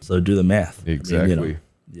 NTD. So do the math. Exactly. I mean,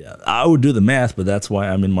 yeah, I would do the math, but that's why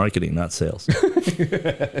I'm in marketing, not sales.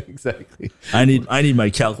 Exactly. I need my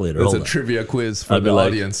calculator. That's Hold a on. trivia quiz for I'd be the like,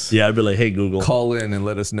 audience. Yeah, I'd be like, hey, Google, Call in and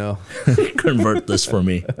let us know. convert this for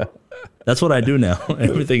me. That's what I do now.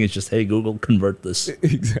 Everything is just, hey, Google, convert this.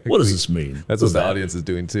 Exactly. What does this mean? That's what the audience is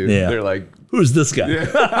doing too. Yeah. They're like, who's this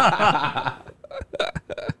guy?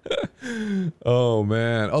 oh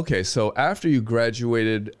man. Okay, so after you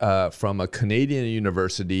graduated from a Canadian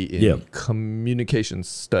university in communication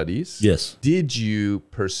studies, Yes. did you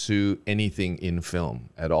pursue anything in film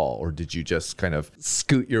at all, or did you just kind of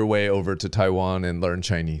scoot your way over to Taiwan and learn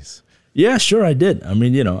Chinese? Yeah, sure, I did. I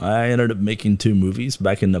mean, I ended up making 2 movies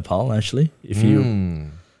back in Nepal, actually.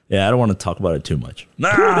 Yeah, I don't want to talk about it too much.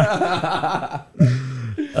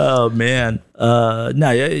 Oh, man.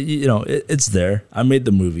 It's there. I made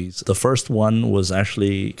the movies. The first one was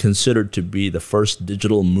actually considered to be the first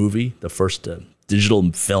digital movie, the first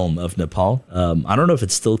digital film of Nepal. I don't know if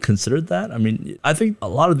it's still considered that. I mean, I think a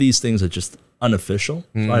lot of these things are just unofficial.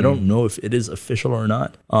 So I don't know if it is official or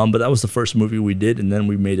not. But that was the first movie we did. And then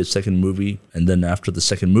we made a second movie. And then after the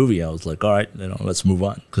second movie, I was like, all right, let's move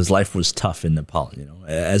on. Because life was tough in Nepal.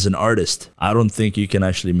 As an artist, I don't think you can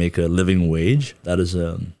actually make a living wage. That is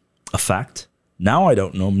a fact. Now I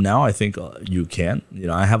don't know. Now I think you can.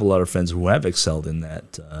 I have a lot of friends who have excelled in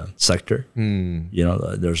that sector.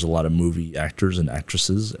 There's a lot of movie actors and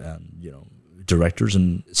actresses and, directors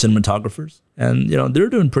and cinematographers. And, they're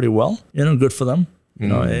doing pretty well. Good for them.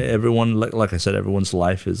 Everyone, like I said, everyone's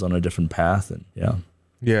life is on a different path. And yeah.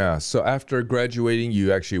 Yeah. So after graduating,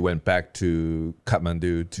 you actually went back to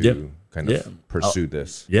Kathmandu to kind of pursue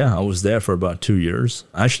this. Yeah, I was there for about 2 years.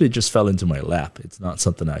 I actually just fell into my lap. It's not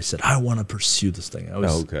something I said, I want to pursue this thing.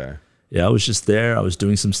 Okay. Yeah, I was just there. I was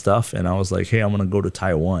doing some stuff, and I was like, hey, I'm going to go to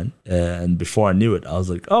Taiwan. And before I knew it, I was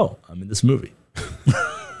like, oh, I'm in this movie.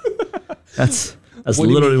 That's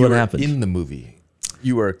literally what happened. In the movie,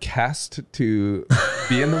 you were cast to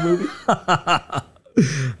be in the movie.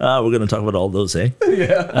 We're going to talk about all those, eh?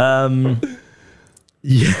 Yeah.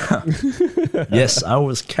 Yeah. Yes, I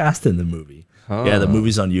was cast in the movie. Huh. Yeah, the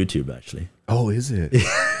movie's on YouTube, actually. Oh, is it?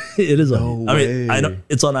 It is on. I mean, I know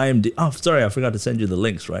it's on IMDb. Oh, sorry, I forgot to send you the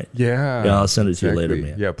links, right? Yeah. Yeah, I'll send it to you later,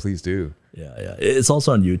 man. Yeah, please do. Yeah. It's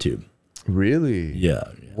also on YouTube. Really? Yeah.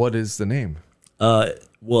 What is the name?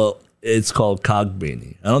 Well, it's called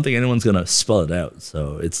Kagbeni. I don't think anyone's gonna spell it out,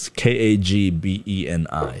 so it's Kagbeni.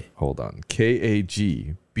 Hold on,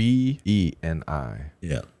 Kagbeni.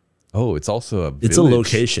 Yeah. Oh, it's also a village. It's a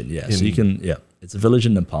location, yeah. So you can, it's a village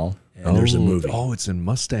in Nepal, and there's a movie. Oh, it's in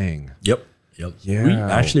Mustang. Yep. Yeah. We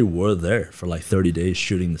actually were there for like 30 days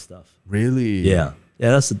shooting the stuff. Really? Yeah.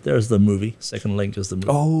 Yeah, there's the movie. Second link is the movie.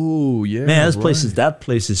 Oh, yeah. Man, that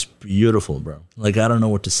place is beautiful, bro. Like, I don't know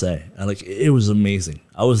what to say. It was amazing.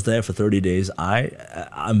 I was there for 30 days.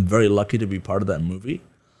 I'm very lucky to be part of that movie.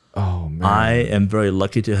 Oh, man. I am very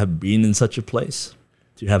lucky to have been in such a place,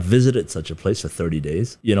 to have visited such a place for 30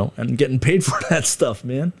 days, and getting paid for that stuff,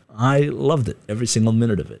 man. I loved it, every single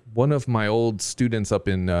minute of it. One of my old students up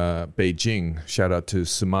in Beijing, shout out to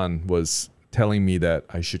Suman, was telling me that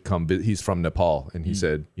I should come. He's from Nepal, and he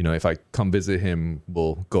said, if I come visit him,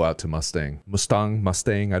 we'll go out to Mustang.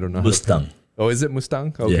 Mustang. I don't know. Mustang. Oh, is it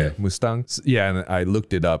Mustang? Okay, yeah. Mustang. Yeah, and I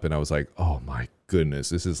looked it up, and I was like, oh my goodness,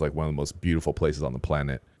 this is like one of the most beautiful places on the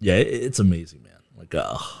planet. Yeah, it's amazing, man. Like,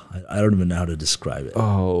 I don't even know how to describe it.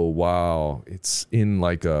 Oh wow, it's in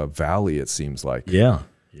like a valley. It seems like. Yeah.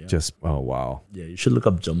 Just wow. Yeah, you should look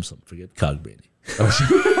up Jumsum. Forget Kagbeni.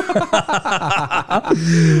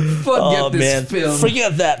 This film.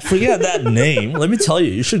 Forget that name. Let me tell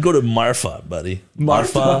you, you should go to Marfa, buddy.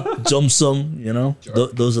 Marfa, Jumsum,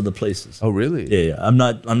 those are the places. Oh, really? Yeah. I'm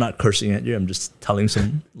not cursing at you. I'm just telling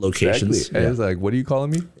some locations. Exactly. Yeah. I was like, what are you calling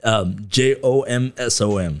me?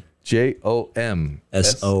 JOMSOM. JOMSOM.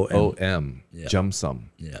 Yeah. Jumsum.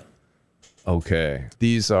 Yeah. Okay.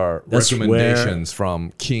 These are recommendations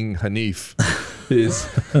from King Hanif. Is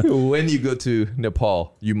when you go to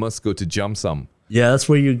Nepal, you must go to Jumsum. Yeah, that's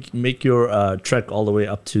where you make your trek all the way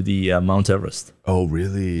up to the Mount Everest. Oh,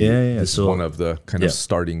 really? Yeah. It's one of the kind of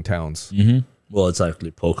starting towns. Mm-hmm. Well, it's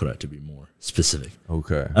actually Pokhara to be more specific.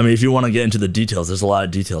 Okay. I mean, if you want to get into the details, there's a lot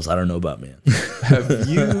of details I don't know about, man. Have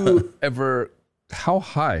you ever... How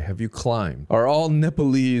high have you climbed? Are all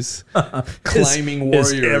Nepalese climbing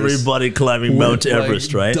warriors? Is everybody climbing Mount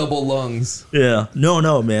Everest, right? Double lungs. Yeah.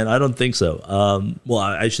 No, man. I don't think so. Well,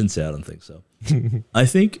 I shouldn't say I don't think so. I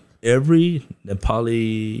think every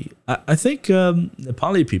Nepali... I think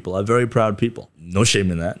Nepali people are very proud people. no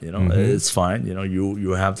shame in that. It's fine.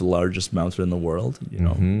 You have the largest mountain in the world.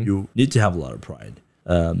 You need to have a lot of pride.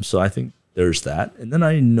 So I think there's that. And then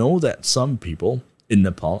I know that some people in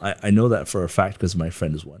Nepal, I know that for a fact because my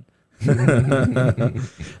friend is one.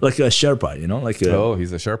 Like a Sherpa,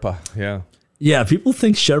 He's a Sherpa. Yeah. Yeah, people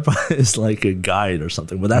think Sherpa is like a guide or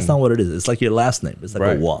something, but that's not what it is. It's like your last name. It's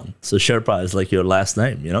like a Wang. So Sherpa is like your last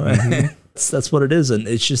name, That's what it is. And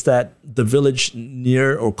it's just that the village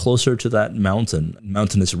near or closer to that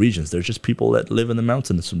mountainous regions, there's just people that live in the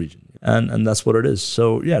mountainous region. And that's what it is.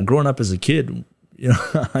 So yeah, growing up as a kid,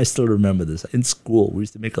 I still remember this. In school, we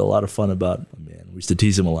used to make a lot of fun about, we used to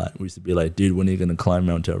tease him a lot. We used to be like, dude, when are you going to climb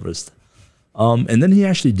Mount Everest? And then he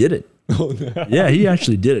actually did it. Oh, no. Yeah, he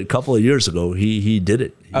actually did it. A couple of years ago, he did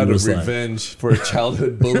it. Out of revenge for a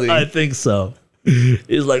childhood bully. I think so.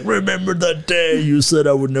 He's like, remember that day you said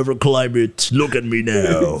I would never climb it? Look at me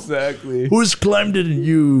now. Exactly. Who's climbed it? And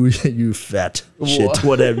you fat shit.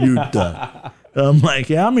 What have you done? I'm like,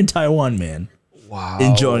 yeah, I'm in Taiwan, man. Wow.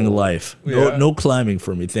 Enjoying life. No climbing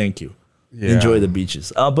for me. Thank you. Yeah. Enjoy the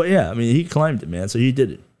beaches. But yeah, he climbed it, man. So he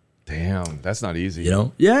did it. Damn, that's not easy.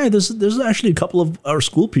 Yeah, there's actually a couple of our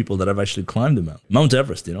school people that have actually climbed the mountain. Mount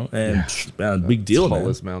Everest, and man, big deal, man.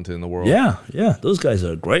 Tallest mountain in the world. Yeah, those guys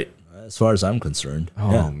are great as far as I'm concerned.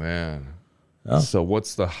 Oh, man. So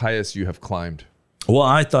what's the highest you have climbed? Well,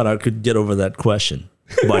 I thought I could get over that question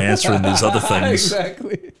by answering these other things.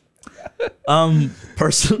 Exactly.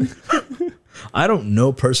 Personally, I don't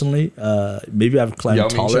know personally. Maybe I've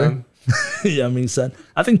climbed taller. Yaming San.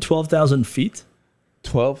 I think 12,000 feet.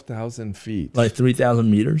 12,000 feet. Like 3,000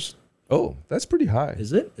 meters. Oh, that's pretty high.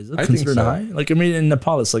 Is it? Is it considered high? Like, in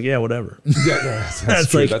Nepal, it's like, yeah, whatever. Yeah, that's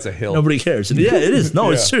true. That's a hill. Nobody cares. Yeah, it is. No,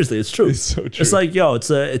 it's seriously, it's true. It's so true. It's like, it's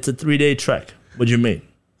a 3-day trek. What do you mean?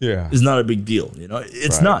 Yeah. It's not a big deal.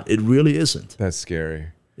 It's not. It really isn't. That's scary.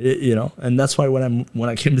 And that's why when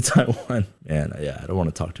I came to Taiwan, man, I don't want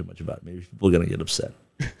to talk too much about it. Maybe people are gonna get upset.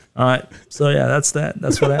 All right. So yeah, that's that.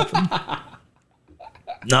 That's what happened.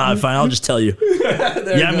 Nah, fine. I'll just tell you.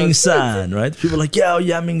 Yaming San, right? People are like,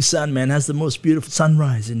 Yaming San, man, has the most beautiful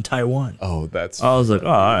sunrise in Taiwan. Oh, that's... I was like, all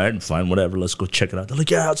right, fine, whatever. Let's go check it out. They're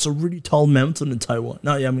like, yeah, it's a really tall mountain in Taiwan.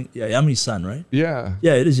 No, Yaming San, right? Yeah.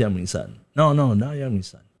 Yeah, it is Yaming San. No, not Yaming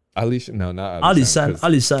San. Not Ali San.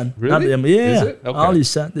 Ali San. Really? Yeah. Is it? Okay. Ali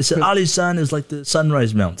San. They said Ali San is like the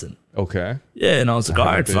sunrise mountain. Okay. Yeah, and I was like, all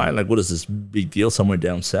right, fine. Like, what is this big deal somewhere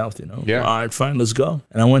down south, Yeah. All right, fine, let's go.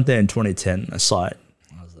 And I went there in 2010. I saw it.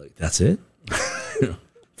 I was like, that's it? The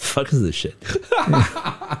fuck is this shit?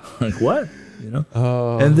 Like, what?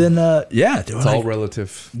 And then, they were It's all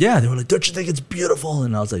relative. Yeah, they were like, don't you think it's beautiful?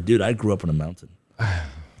 And I was like, dude, I grew up on a mountain.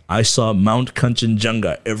 I saw Mount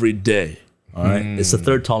Kanchenjunga every day. All right, it's the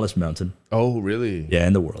third tallest mountain. Oh, really? Yeah,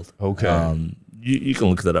 in the world. Okay. You can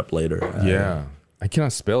look that up later. Yeah, I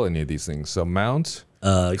cannot spell any of these things. So Mount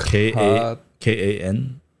K-A-N.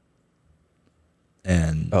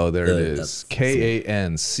 And there it is.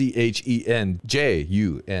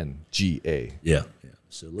 Kanchenjunga. Yeah.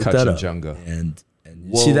 So look that up. And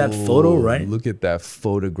you see that photo, right? Look at that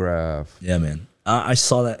photograph. Yeah, man. I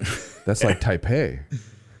saw that. That's like Taipei.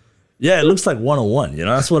 Yeah, it looks like 101.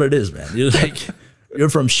 That's what it is, man. You're like, you're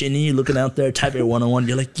from Shinny, looking out there, Taipei 101.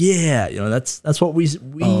 You're like, yeah, that's what we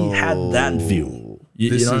had that view.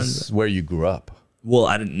 This is where you grew up. Well,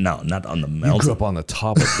 I didn't. No, not on the mountain. You grew up on the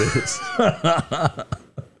top of this.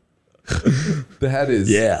 That is.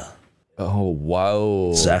 Yeah. Oh wow.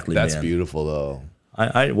 Exactly. That's man. Beautiful though.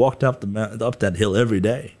 I walked up that hill every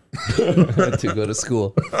day to go to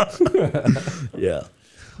school. Yeah.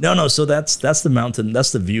 No. So that's the mountain.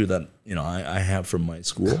 That's the view that I have from my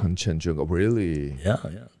school. Kanchenjunga, really? Yeah.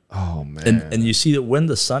 Oh man. And you see that when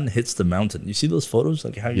the sun hits the mountain, you see those photos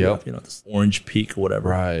like how you have this orange peak or whatever.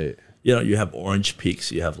 Right. You have orange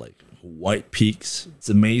peaks. You have like white peaks. It's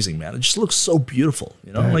amazing, man. It just looks so beautiful.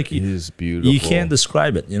 It is beautiful. You can't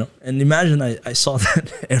describe it. And imagine I saw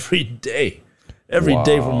that every day. Every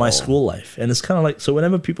day from my school life. And it's kind of like, so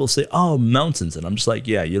whenever people say, oh, mountains, and I'm just like,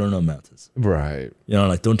 yeah, you don't know mountains. Right.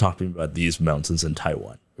 Like, don't talk to me about these mountains in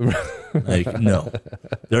Taiwan. Like, no,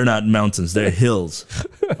 they're not mountains. They're hills.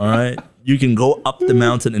 All right. You can go up the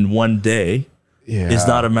mountain in one day. Yeah. It's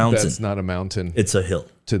not a mountain. It's not a mountain. It's a hill.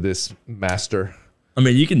 To this master. I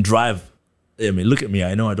mean, you can drive. I mean, look at me.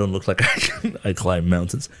 I know I don't look like I climb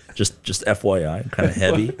mountains. Just FYI, kind of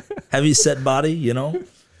heavy set body, A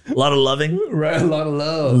lot of loving. Right, a lot of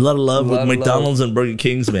love. A lot of love with McDonald's and Burger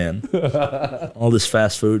Kings, man. All this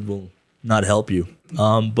fast food will not help you.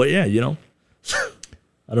 But yeah, I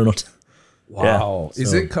don't know. Wow. Yeah,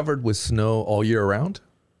 Is it covered with snow all year round?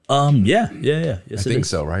 Yeah. Yes, I think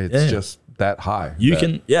so, right? It's just that high. You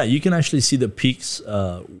can actually see the peaks.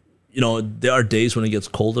 There are days when it gets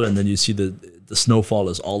colder, and then you see the snowfall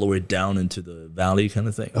is all the way down into the valley kind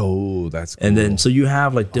of thing. Oh, that's cool. And then so you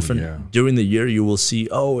have like different during the year you will see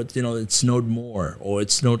it snowed more or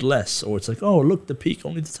it snowed less, or it's like, oh look, the peak,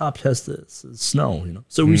 only the top has the snow.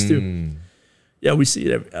 So we still. Yeah, we see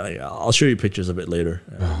it. I'll show you pictures of it later.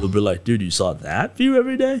 We'll be like, dude, you saw that view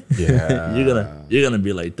every day? Yeah. you're gonna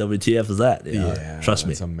be like, WTF is that? Trust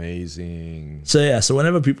me. It's amazing. So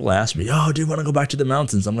whenever people ask me, oh, do you want to go back to the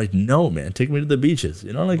mountains? I'm like, no, man, take me to the beaches.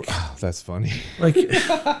 That's funny. Like,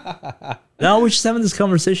 now we're just having this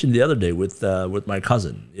conversation the other day with my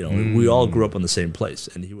cousin. We all grew up in the same place,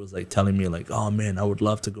 and he was like telling me like, oh man, I would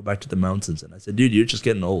love to go back to the mountains. And I said, dude, you're just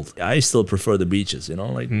getting old. I still prefer the beaches.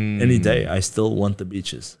 Any day, I still want the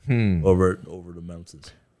beaches over the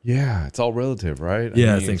mountains. Yeah, it's all relative, right?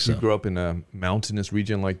 I think if so. you grew up in a mountainous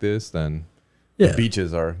region like this, then the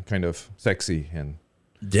beaches are kind of sexy. And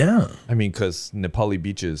because Nepali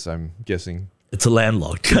beaches, I'm guessing. It's a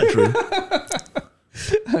landlocked country.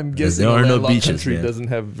 I'm guessing there are no landlocked beaches, country man. Doesn't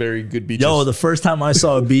have very good beaches. Yo, the first time I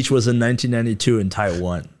saw a beach was in 1992 in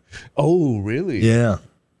Taiwan. Oh, really? Yeah.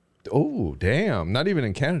 Oh, damn. Not even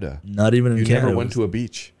in Canada. Not even in Canada. You never went to a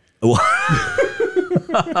beach.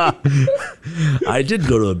 I did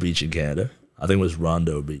go to a beach in Canada. I think it was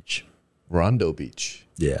Rondo Beach. Rondo Beach.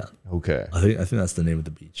 Yeah. Okay. I think that's the name of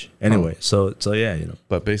the beach. Anyway, so yeah,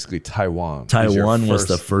 But basically Taiwan. Taiwan was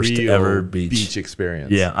the first ever beach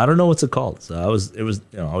experience. Yeah, I don't know what's it called. So I was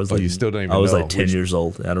like, you still don't even I was know like 10 years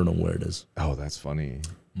old. I don't know where it is. Oh, that's funny.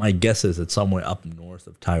 My guess is it's somewhere up north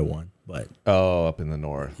of Taiwan, but up in the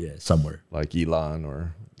north. Yeah, somewhere. Like Yilan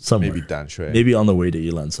or somewhere. Maybe Danshui. Maybe on the way to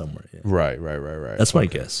Yilan somewhere. Yeah. Right. That's my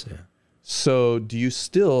guess, yeah. So do you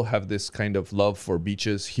still have this kind of love for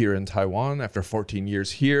beaches here in Taiwan after 14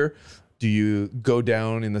 years here? Do you go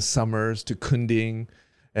down in the summers to Kunding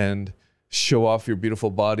and show off your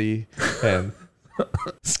beautiful body and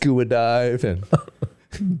scuba dive and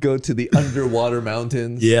go to the underwater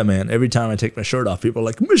mountains? Yeah, man. Every time I take my shirt off, people are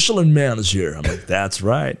like, Michelin Man is here. I'm like, that's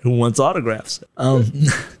right. Who wants autographs?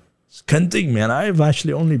 Kunding, man. I've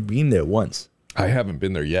actually only been there once. I haven't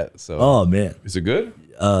been there yet. So. Oh, man. Is it good?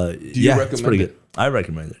 Do you recommend it's pretty good. I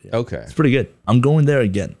recommend it. Yeah. Okay. It's pretty good. I'm going there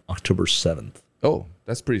again, October 7th. Oh,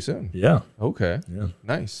 that's pretty soon. Yeah. Okay. Yeah.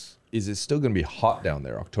 Nice. Is it still going to be hot down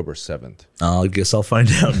there, October 7th? I guess I'll find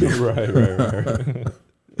out. Right.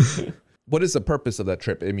 What is the purpose of that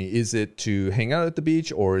trip? I mean, is it to hang out at the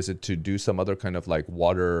beach, or is it to do some other kind of like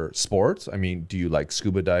water sports? I mean, do you like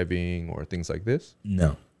scuba diving or things like this?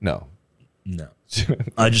 No.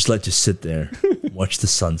 I just like to sit there, watch the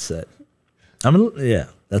sunset.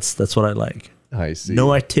 That's what I like. I see.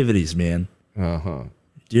 No activities, man. Uh-huh.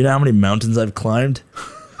 Do you know how many mountains I've climbed?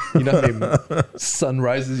 You know how many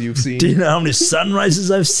sunrises you've seen? Do you know how many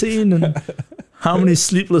sunrises I've seen and how many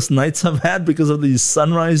sleepless nights I've had because of these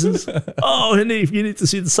sunrises? Oh, Hanif, you need to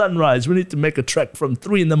see the sunrise. We need to make a trek from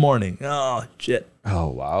 3 a.m. Oh, shit. Oh,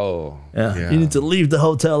 wow. Yeah. You need to leave the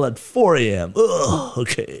hotel at 4 a.m. Oh,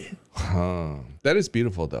 okay. Huh. That is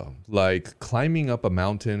beautiful, though. Like climbing up a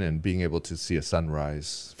mountain and being able to see a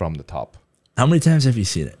sunrise from the top. How many times have you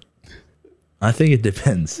seen it? I think it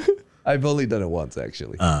depends. I've only done it once,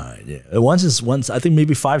 actually. Yeah. Once. I think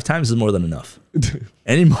maybe 5 times is more than enough.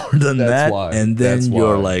 Any more than that, and then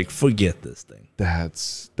you're like, forget this thing.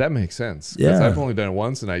 That makes sense. Yeah. I've only done it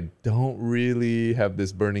once, and I don't really have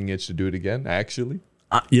this burning itch to do it again, actually.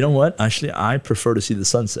 You know what? Actually, I prefer to see the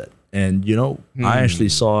sunset. And, I actually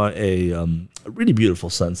saw a really beautiful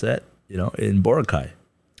sunset, in Boracay.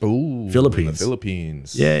 Oh, Philippines. The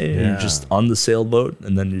Philippines. Yeah. You're just on the sailboat,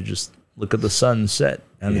 and then you just look at the sunset.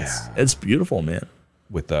 And it's beautiful, man.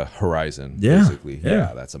 With the horizon, basically.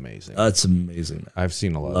 Yeah, that's amazing. That's amazing. I've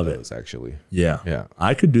seen a lot of those, actually. Yeah.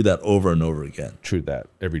 I could do that over and over again. True that.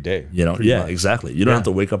 Every day. Much. Exactly. You don't have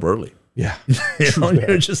to wake up early. Yeah.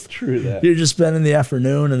 You're just spending the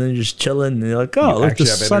afternoon and then you're just chilling and you're like, oh, look, the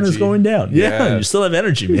sun is going down. Yeah. You still have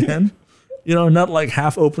energy, man. Not like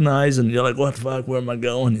half open eyes and you're like, what the fuck, where am I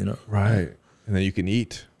going? Right. And then you can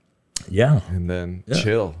eat. Yeah. And then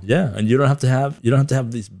chill. Yeah. And you don't have to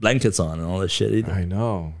have these blankets on and all this shit either. I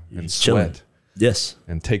know. And just sweat. Chilling. Yes.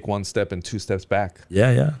 And take 1 step and 2 steps back.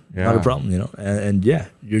 Yeah. Not a problem, And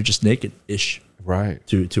you're just naked-ish. Right.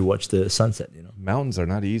 To watch the sunset, Mountains are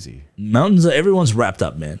not easy. Everyone's wrapped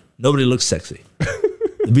up, man. Nobody looks sexy.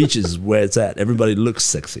 The beach is where it's at. Everybody looks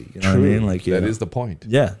sexy. You know what I mean? Like that is the point.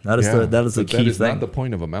 Yeah, that is the key thing. That is not the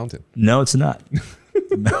point of a mountain. No, it's not.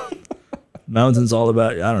 Mountain's all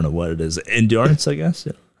about, I don't know what it is. Endurance, I guess.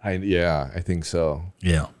 Yeah. I think so.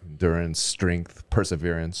 Yeah. Endurance, strength,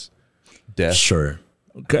 perseverance, death. Sure.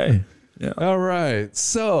 Okay. All right.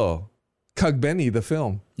 So, Kagbeni, the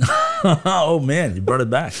film. Oh man, you brought it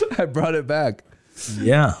back. I brought it back.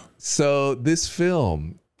 Yeah. So this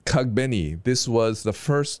film, Kagbeni, this was the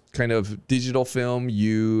first kind of digital film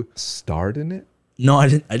you starred in it? No, I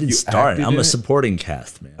didn't start. acted I'm in a it? supporting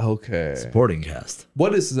cast, man. Okay. Supporting cast.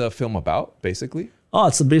 What is the film about, basically? Oh,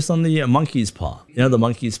 it's based on the monkey's paw. You know the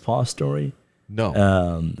monkey's paw story?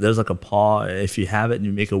 No. There's like a paw. If you have it and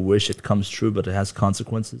you make a wish, it comes true, but it has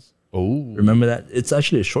consequences. Oh. Remember that? It's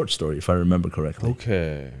actually a short story, if I remember correctly.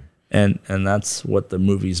 Okay. And that's what the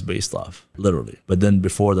movie's based off, literally. But then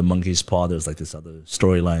before the monkey's paw, there's like this other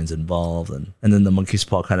storylines involved, and then the monkey's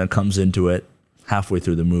paw kind of comes into it halfway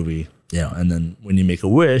through the movie. Yeah, and then when you make a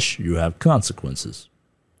wish, you have consequences.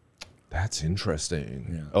 That's interesting.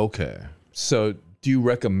 Yeah. Okay. So do you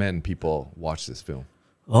recommend people watch this film?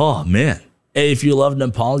 Oh man. Hey, if you love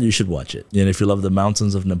Nepal, you should watch it. And if you love the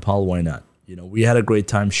mountains of Nepal, why not? You know, we had a great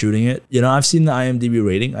time shooting it. You know, I've seen the IMDb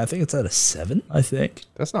rating. I think it's at a 7, I think.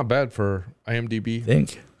 That's not bad for IMDb. I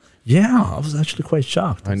think. Yeah, I was actually quite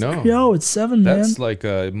shocked. I know. Like, yo, it's 7, man. That's like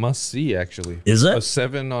a must-see, actually. Is it? A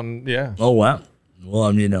 7 on, yeah. Oh, wow. Well,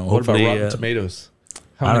 I mean, you know, What about hopefully, Rotten Tomatoes?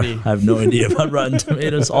 I How many? have no idea about Rotten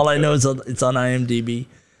Tomatoes. All I know is it's on IMDb.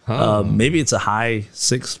 Maybe it's a high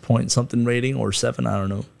 6 point something rating or 7. I don't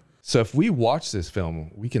know. So if we watch this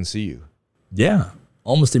film, we can see you. Yeah,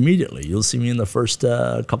 almost immediately. You'll see me in the first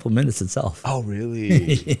couple of minutes itself. Oh,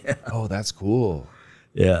 really? Yeah. Oh, that's cool.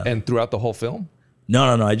 Yeah. And throughout the whole film?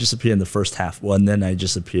 No. I just appear in the first half. Well, and then I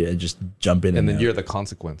just jump in. And then out. you're the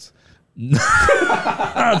consequence.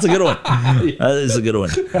 That's a good one. That is a good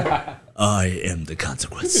one. I am the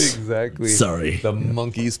consequence. Exactly. Sorry. The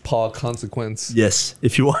monkey's paw consequence. Yes.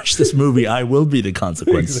 If you watch this movie, I will be the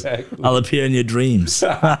consequence. Exactly. I'll appear in your dreams.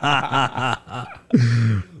 Wow.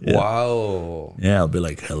 Yeah, I'll be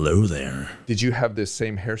like, hello there. Did you have this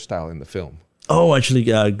same hairstyle in the film? Oh, actually,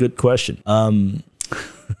 good question. I'm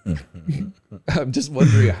just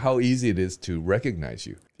wondering how easy it is to recognize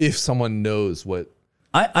you. If someone knows what...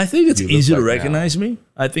 I think it's You look easy to like recognize me.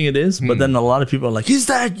 I think it is. But then a lot of people are like, is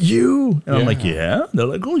that you? And I'm like, yeah. They're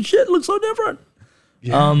like, oh shit, it looks so different.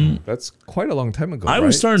 Yeah, that's quite a long time ago, I right?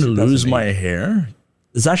 was starting to lose 2008. my hair.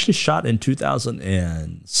 It's actually shot in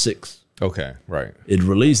 2006. Okay, right. It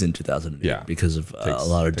released in 2008 Yeah. because of a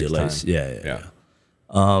lot of takes delays. time. Yeah.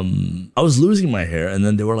 I was losing my hair, and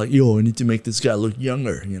then they were like, yo, I need to make this guy look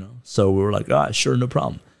younger, you know? So we were like, sure, no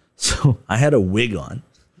problem. So I had a wig on.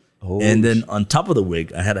 Oh, And then on top of the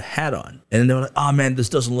wig, I had a hat on. And then they were like, oh man, this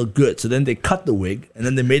doesn't look good. So then they cut the wig, and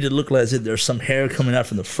then they made it look like as if there's some hair coming out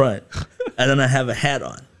from the front. And then I have a hat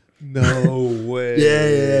on. no way.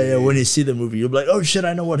 Yeah. When you see the movie, you'll be like, oh shit,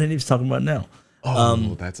 I know what Hanif's talking about now.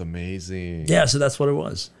 Oh, that's amazing. Yeah, so that's what it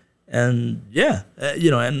was. And yeah,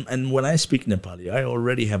 and when I speak Nepali, I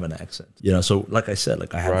already have an accent. You know, so like I said,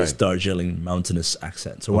 like I have this Right. Darjeeling mountainous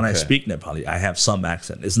accent. So when I Okay. speak Nepali, I have some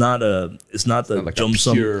accent. It's not the like a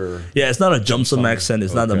Jomsom. pure Yeah, it's not a Jomsom accent.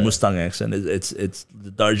 It's not the Okay. Mustang accent. It's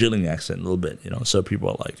the Darjeeling accent a little bit. You know, so people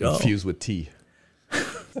are like, oh, Fused with tea.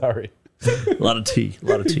 Sorry. a lot of tea, in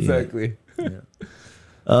it. Exactly.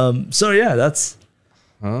 So yeah, that's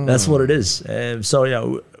what it is. So yeah,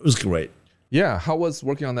 it was great. Yeah, how was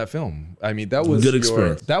working on that film? I mean, that was Good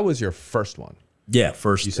experience. That was your first one. Yeah,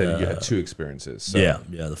 first You said you had 2 experiences. So. Yeah.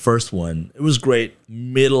 The first one, it was great.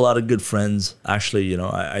 Made a lot of good friends. Actually, you know,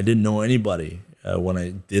 I didn't know anybody when I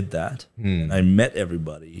did that. And I met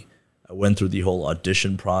everybody. I went through the whole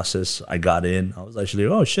audition process. I got in. I was actually,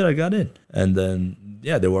 oh shit, I got in. And then,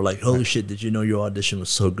 yeah, they were like, holy shit, did you know your audition was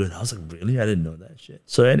so good? I was like, really? I didn't know that shit.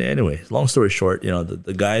 So anyway, long story short, you know,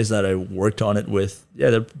 the guys that I worked on it with,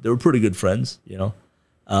 yeah, they were pretty good friends, you know.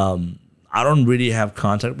 I don't really have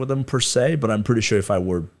contact with them per se, but I'm pretty sure if I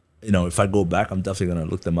go back, I'm definitely going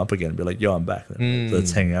to look them up again and be like, yo, I'm back.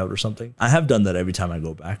 Let's hang out or something. I have done that every time I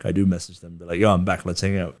go back. I do message them, be like, yo, I'm back. Let's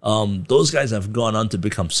hang out. Those guys have gone on to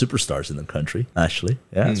become superstars in the country, actually.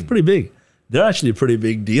 Yeah, it's pretty big. They're actually a pretty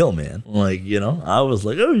big deal, man. Like, you know, I was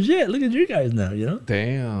like, oh shit, look at you guys now, you know?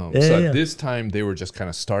 Damn. Yeah, So yeah. at this time, they were just kind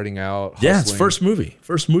of starting out. Yeah, it's hustling. first movie.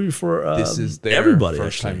 First movie for This is their everybody,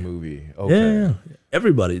 first actually. time movie. Okay. Yeah.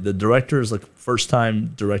 Everybody. The director is like first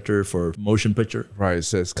time director for motion picture. Right. It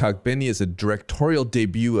says Kagbeni is a directorial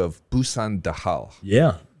debut of Busan Dahal.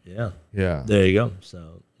 Yeah. Yeah. There you go.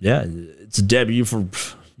 So yeah, it's a debut for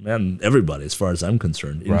everybody as far as I'm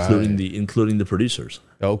concerned, including the producers.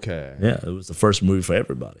 Okay. Yeah, it was the first movie for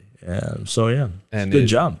everybody. Yeah. So yeah, And good it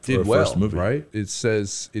job for did a well, first movie. right? It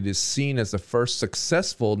says it is seen as the first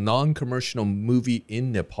successful non-commercial movie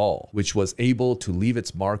in Nepal, which was able to leave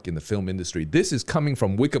its mark in the film industry. This is coming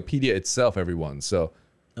from Wikipedia itself, everyone. So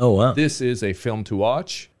Oh, wow. This is a film to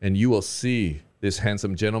watch, and you will see this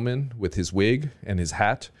handsome gentleman with his wig and his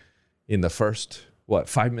hat in the first,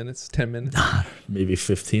 5 minutes, 10 minutes? Maybe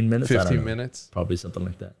 15 minutes? 15 minutes? Probably something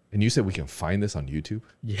like that. And you said we can find this on YouTube?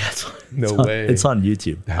 Yeah. No way. It's on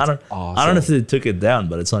YouTube. That's I don't know if they took it down,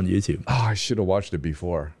 but it's on YouTube. Oh, I should have watched it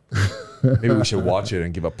before. Maybe we should watch it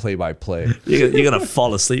and give a play-by-play. You're going to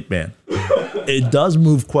fall asleep, man. It does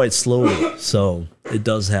move quite slowly, so it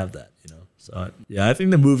does have that. So yeah, I think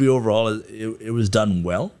the movie overall it was done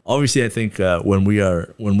well. Obviously, I think when we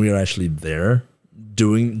are actually there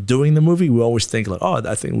doing the movie, we always think like, oh,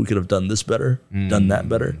 I think we could have done this better, done that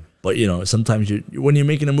better. But sometimes when you're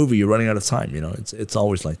making a movie, you're running out of time. It's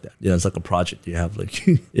always like that. It's like a project. You have like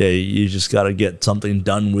you just got to get something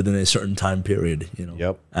done within a certain time period.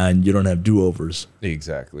 Yep. And you don't have do-overs.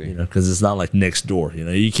 Exactly. Because it's not like next door.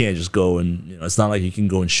 You can't just go and it's not like you can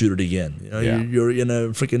go and shoot it again. You're in a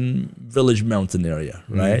freaking village mountain area,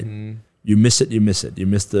 right? Mm-hmm. You miss it. You miss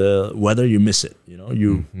the weather. You miss it.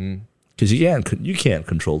 Because you can't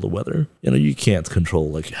control the weather. You can't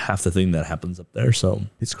control like half the thing that happens up there. So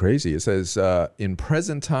it's crazy. It says in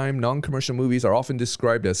present time, non-commercial movies are often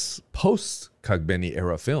described as post-Kagbeni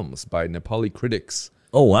era films by Nepali critics.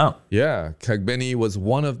 Oh, wow. Yeah, Kagbeni was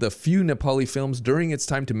one of the few Nepali films during its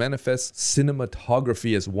time to manifest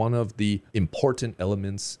cinematography as one of the important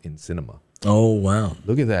elements in cinema. Oh, wow.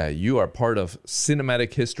 Look at that. You are part of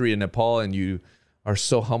cinematic history in Nepal, and you are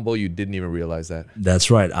so humble you didn't even realize that.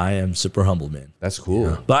 That's right. I am super humble, man. That's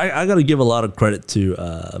cool. Yeah. But I got to give a lot of credit to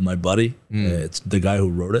my buddy. It's the guy who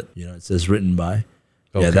wrote it. It says written by.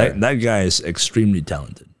 Okay. Yeah, that guy is extremely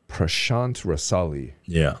talented. Prashant Rasali.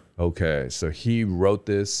 Yeah. Okay, so he wrote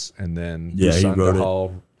this, and then he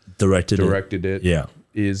wrote it, directed it. Yeah.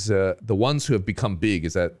 Is the ones who have become big,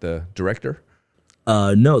 is that the director?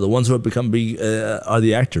 No, the ones who have become big are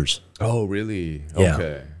the actors. Oh, really? Yeah.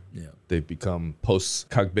 Okay. They've become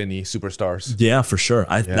post-Kagbeni superstars. Yeah, for sure.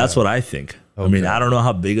 That's what I think. Okay. I mean, I don't know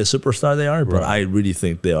how big a superstar they are, but I really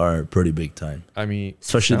think they are pretty big time. I mean,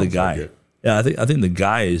 especially the guy. Like yeah, I think the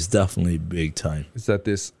guy is definitely big time. Is that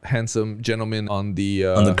this handsome gentleman on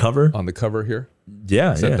the cover? On the cover here?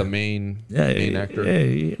 Yeah, Is that the main actor?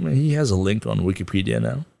 Yeah, he has a link on Wikipedia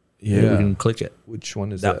now. Yeah. We can click it. Which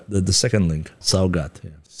one is that? The second link, Saugat. Yeah.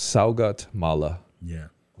 Saugat Mala. Yeah.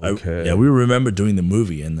 Okay. We remember doing the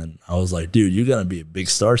movie, and then I was like, dude, you're going to be a big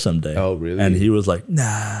star someday. Oh, really? And he was like,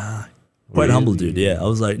 nah. Quite humble dude, yeah. I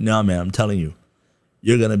was like, nah, man, I'm telling you,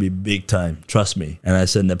 you're going to be big time. Trust me. And I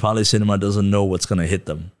said, Nepali cinema doesn't know what's going to hit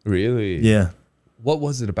them. Really? Yeah. What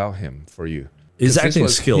was it about him for you? His acting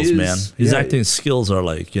skills, man. His acting skills are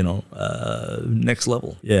like, next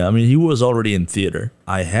level. Yeah, I mean, he was already in theater.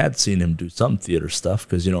 I had seen him do some theater stuff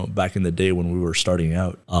because, back in the day when we were starting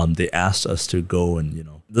out, they asked us to go and,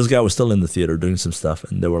 this guy was still in the theater doing some stuff.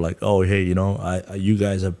 And they were like, oh, hey, you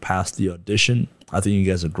guys have passed the audition. I think you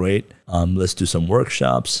guys are great. Let's do some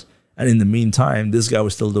workshops. And in the meantime, this guy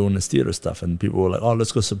was still doing his theater stuff. And people were like, oh,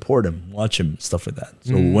 let's go support him, watch him, stuff like that.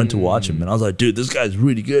 So we went to watch him. And I was like, dude, this guy's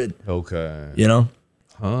really good. Okay.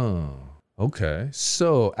 Huh. Okay.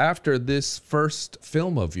 So after this first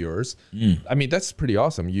film of yours, I mean, that's pretty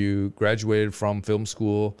awesome. You graduated from film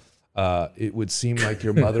school. It would seem like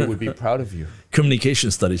your mother would be proud of you. Communication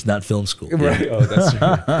studies, not film school. Right. Oh, that's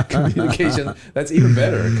right. Communication. That's even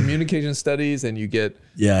better. Communication studies, and you get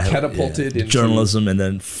catapulted into journalism, and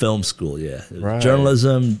then film school. Yeah. Right.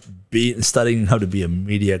 Journalism, studying how to be a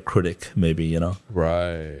media critic, maybe,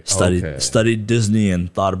 Right. Studied Disney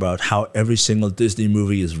and thought about how every single Disney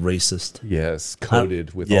movie is racist. Yes,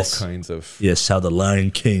 coded with all kinds of. Yes, how the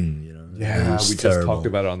Lion King, Yeah, we just talked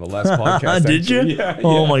about it on the last podcast. Did you? Yeah,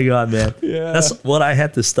 oh my God, man. Yeah. That's what I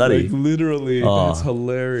had to study. Like literally, that's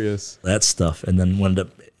hilarious. That stuff, and then wound up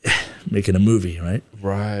making a movie, right?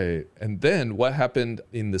 Right. And then what happened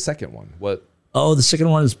in the second one? Oh, the second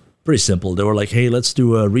one is pretty simple. They were like, hey, let's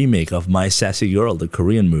do a remake of My Sassy Girl, the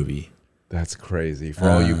Korean movie. That's crazy. For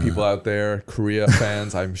all you people out there, Korea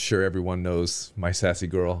fans, I'm sure everyone knows My Sassy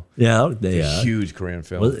Girl. Yeah. It's a huge Korean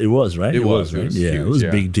film. Well, it was, right? It was, right? Yeah, huge, it was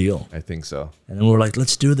a big deal. I think so. And then we were like,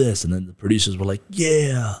 let's do this. And then the producers were like,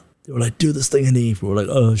 yeah. They were like, do this thing, Hanif. We were like,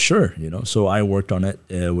 oh, sure. So I worked on it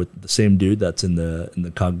with the same dude that's in the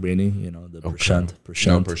Kagbeni, the Prashant.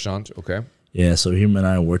 Prashant, okay. Yeah, so him and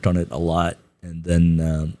I worked on it a lot. And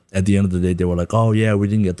then at the end of the day, they were like, oh, yeah, we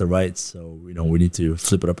didn't get the rights. So, we need to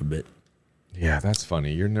flip it up a bit. Yeah, that's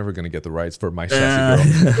funny. You're never going to get the rights for My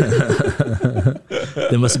Sassy Girl.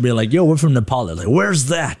 They must have been like, yo, we're from Nepal. They're like, where's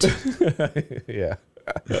that? Yeah.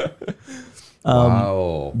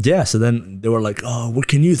 Wow. Yeah, so then they were like, oh, what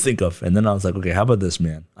can you think of? And then I was like, okay, how about this,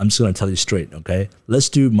 man? I'm just going to tell you straight, okay? Let's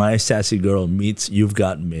do My Sassy Girl Meets You've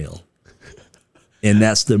Got Mail. And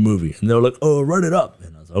that's the movie. And they were like, oh, write it up.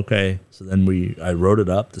 And I was like, okay. So then I wrote it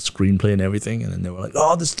up, the screenplay and everything. And then they were like,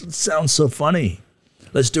 oh, this sounds so funny.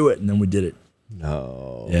 Let's do it. And then we did it.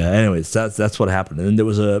 No. Yeah, anyways, that's what happened. And then there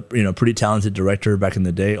was a pretty talented director back in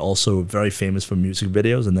the day, also very famous for music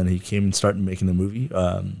videos. And then he came and started making the movie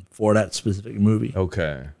for that specific movie.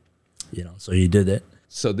 Okay. So he did it.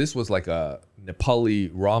 So this was like a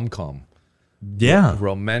Nepali rom-com. Yeah.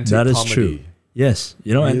 Romantic that is comedy. true. Yes.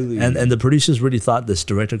 Really? And the producers really thought this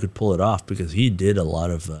director could pull it off because he did a lot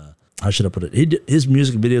of, how should I put it? His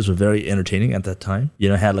music videos were very entertaining at that time.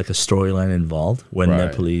 Had like a storyline involved when Right.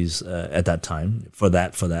 Nepalese at that time for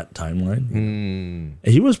that timeline. And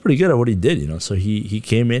he was pretty good at what he did, So he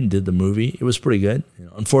came in, did the movie. It was pretty good.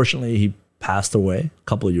 Unfortunately, he passed away a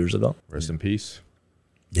couple of years ago. Rest in peace.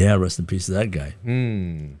 Yeah, rest in peace to that guy.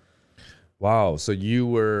 Wow. So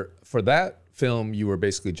for that film, you were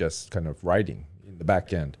basically just kind of writing in the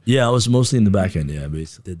back end. Yeah, I was mostly in the back end. Yeah,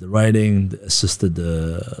 basically did the writing, assisted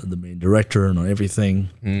the main director and everything.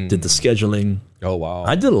 Did the scheduling. Oh, wow.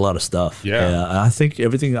 I did a lot of stuff. Yeah. I think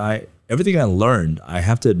everything I learned, I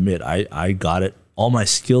have to admit, I got it all my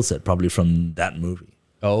skill set probably from that movie.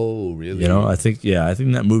 Oh, really? I think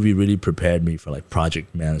that movie really prepared me for like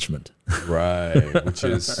project management. Right. Which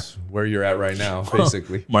is where you're at right now,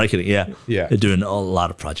 basically. Marketing, yeah. Yeah. They're doing a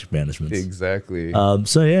lot of project management. Exactly.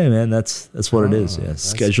 So yeah, man, that's what it is. Yeah.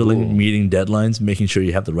 that's Scheduling, cool. meeting deadlines, making sure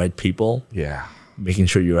you have the right people, Yeah. making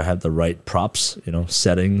sure you have the right props,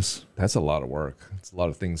 settings. That's a lot of work. It's a lot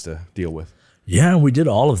of things to deal with. Yeah, we did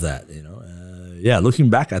all of that. Looking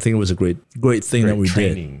back, I think it was a great thing that we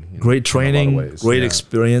training, did. Great training, in a lot of ways, great yeah.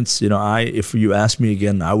 experience. If you ask me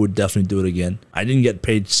again, I would definitely do it again. I didn't get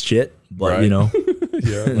paid shit, but Right.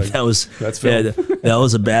 Yeah, that's film. that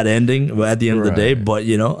was a bad ending at the end of the day. Right. But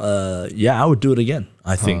I would do it again.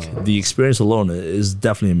 I think the experience alone is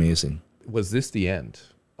definitely amazing. Was this the end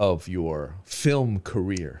of your film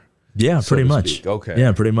career? Yeah, so pretty to much. speak? Okay.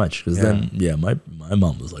 Yeah, pretty much. Because Yeah. then, my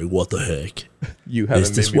mom was like, "What the heck? You haven't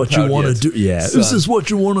Is this made me what you proud want to yet, do? Yeah, son. is this what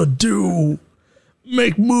you want to do?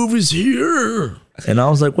 Make movies here?" And I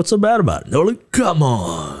was like, "What's so bad about it?" They were like, "Come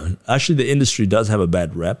on." Actually, the industry does have a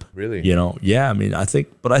bad rep. Really? Yeah. I mean, I think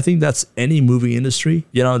that's any movie industry.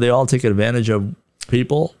 They all take advantage of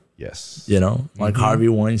people. Yes. Like Harvey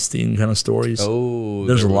Weinstein kind of stories. Oh,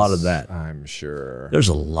 There's there a lot was- of that. I'm sure. There's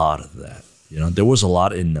a lot of that. There was a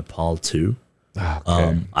lot in Nepal too.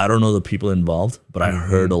 Okay. I don't know the people involved, but I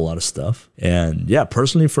heard a lot of stuff. And yeah,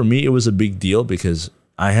 personally for me, it was a big deal because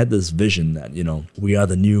I had this vision that, we are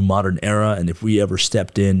the new modern era. And if we ever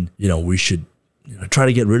stepped in, we should try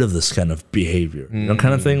to get rid of this kind of behavior,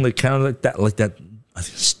 kind of thing, like that, I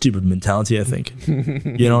think stupid mentality, I think.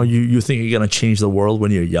 You think you're going to change the world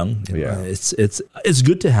when you're young. Yeah. It's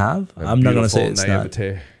good to have. I'm not going to say it's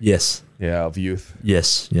naivete. not. Yes. Yeah, of youth.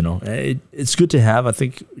 Yes, it's good to have. I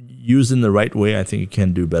think used in the right way, I think you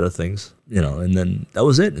can do better things. And then that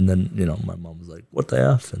was it. And then my mom was like, "What the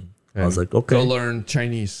f?" And I was like, "Okay, Go learn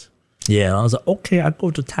Chinese. yeah." And I was like, "Okay, I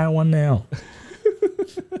go to Taiwan now."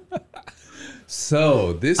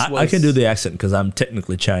 So this was... I can do the accent because I'm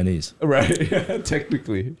technically Chinese. Right.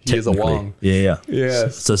 Technically. He is a Wang. Yeah.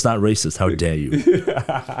 Yes. So it's not racist. How dare you?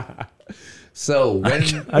 So when...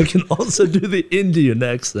 I can also do the Indian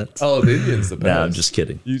accent. Oh, the Indian's the best. No, I'm just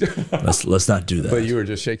kidding. Let's not do that. But you were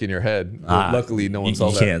just shaking your head. Luckily, no one you- saw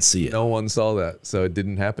you that. can't see it. No one saw that, so it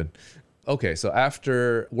didn't happen. Okay, so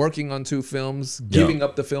after working on 2 films, giving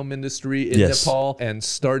up the film industry in Yes. Nepal, and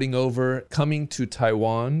starting over, coming to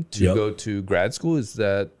Taiwan to go to grad school, is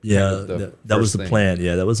that Yeah, kind of the that was first the thing? plan.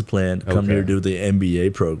 Yeah, that was the plan. Come Okay. here, do the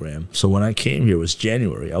MBA program. So when I came here, it was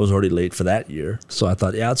January. I was already late for that year. So I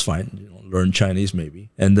thought, yeah, it's fine. Learn Chinese maybe.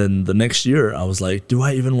 And then the next year, I was like, do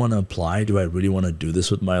I even want to apply? Do I really want to do this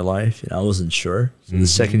with my life? I wasn't sure. So the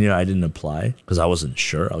second year, I didn't apply because I wasn't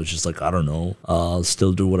sure. I was just like, I don't know. I'll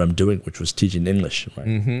still do what I'm doing, which was teaching English.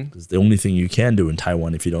 Right? Because the only thing you can do in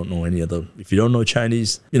Taiwan if you don't know if you don't know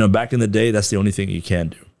Chinese, back in the day, that's the only thing you can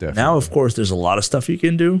do. Definitely. Now, of course, there's a lot of stuff you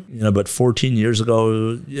can do, but 14 years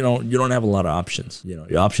ago, you don't have a lot of options.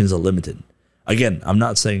 Your options are limited. Again, I'm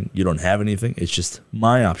not saying you don't have anything. It's just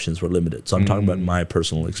my options were limited. So I'm talking about my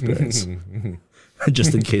personal experience.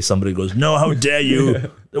 Just in case somebody goes, "No, how dare you?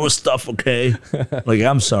 There was stuff, okay?" Like,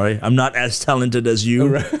 I'm sorry. I'm not as talented as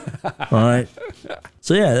you. All right.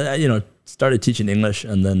 So yeah, started teaching English,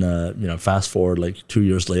 and then fast forward like 2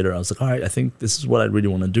 years later, I was like, all right, I think this is what I really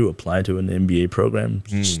want to do. Apply to an MBA program,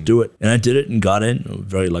 just do it. And I did it and got in. I was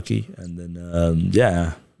very lucky. And then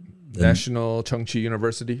National Cheongchi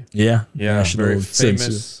University. Yeah. Yeah, National very Sensu.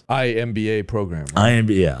 famous IMBA program. Right?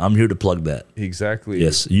 IMBA, yeah, I'm here to plug that. Exactly.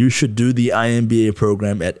 Yes, you should do the IMBA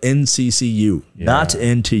program at NCCU, not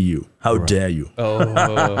NTU. How dare you? Oh,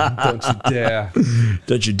 don't you dare.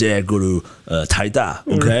 Don't you dare go to Taida,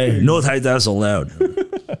 okay? No Taidas allowed.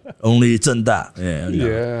 Only Zhengda. Yeah. No.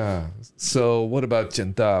 Yeah. So what about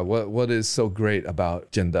Zhengda? What is so great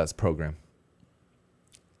about Zhengda's program?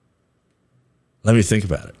 Let me think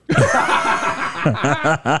about it.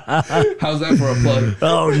 How's that for a plug?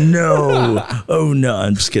 Oh no,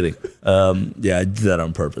 I'm just kidding. Yeah, I did that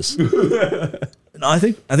on purpose. No, I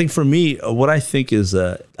think for me, what I think is,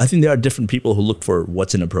 I think there are different people who look for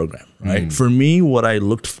what's in a program, right? For me, what I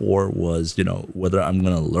looked for was, whether I'm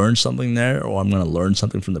going to learn something there or I'm going to learn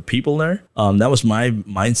something from the people there. That was my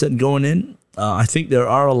mindset going in. I think there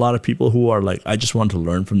are a lot of people who are like, I just want to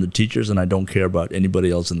learn from the teachers and I don't care about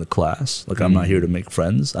anybody else in the class. Like, I'm not here to make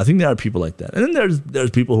friends. I think there are people like that. And then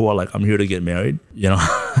there's people who are like, I'm here to get married, Yeah.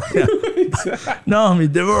 No, I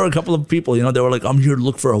mean, there were a couple of people, they were like, I'm here to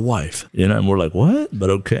look for a wife, and we're like, what? But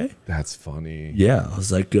okay. That's funny. Yeah. I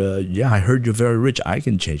was like, I heard you're very rich. I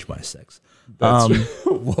can change my sex.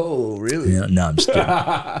 Whoa, really? Yeah, no, I'm just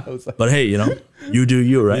kidding. But hey, you do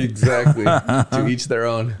you, right? Exactly. To each their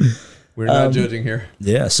own. We're not judging here.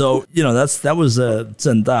 Yeah, so that was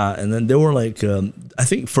Zhengda, and then they were like, I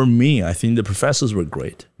think the professors were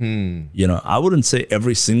great. I wouldn't say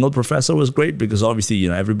every single professor was great because obviously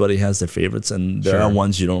everybody has their favorites, and there are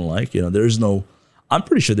ones you don't like. I'm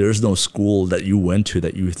pretty sure there is no school that you went to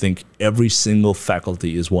that you think every single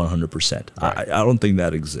faculty is 100%. Right. I don't think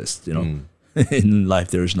that exists. In life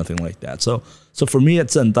there is nothing like that. So for me at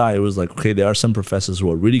Zhengda, it was like, okay, there are some professors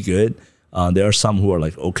who are really good. There are some who are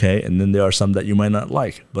like, okay, and then there are some that you might not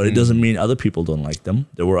like. But it doesn't mean other people don't like them.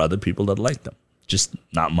 There were other people that liked them. Just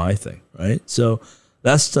not my thing, right? So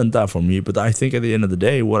that's Zhengda for me. But I think at the end of the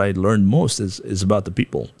day, what I learned most is about the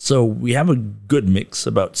people. So we have a good mix,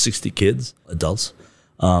 about 60 kids, adults.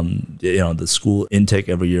 The school intake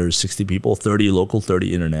every year is 60 people, 30 local,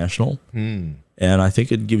 30 international. And I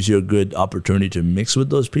think it gives you a good opportunity to mix with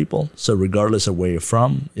those people. So regardless of where you're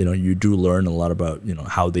from, you do learn a lot about,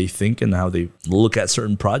 how they think and how they look at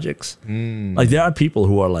certain projects. Like there are people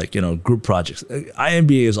who are like, group projects.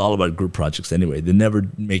 IMBA is all about group projects anyway. They never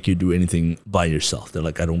make you do anything by yourself. They're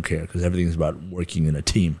like, I don't care because everything's about working in a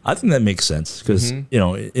team. I think that makes sense because,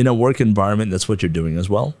 in a work environment, that's what you're doing as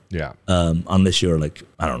well. Yeah. Unless you're like,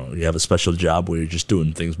 I don't know, you have a special job where you're just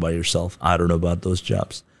doing things by yourself. I don't know about those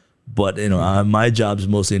jobs. But, my jobs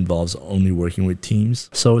mostly involves only working with teams.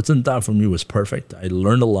 So Zhengda for me was perfect. I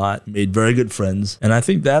learned a lot, made very good friends. And I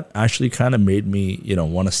think that actually kind of made me,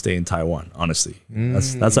 want to stay in Taiwan, honestly.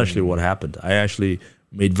 That's actually what happened. I actually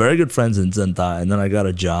made very good friends in Zhengda. And then I got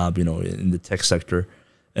a job, in the tech sector.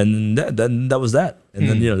 And then that was that. And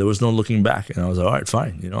then, there was no looking back. And I was like, all right,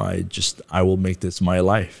 fine. I will make this my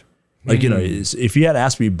life. Like, if you had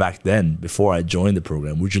asked me back then, before I joined the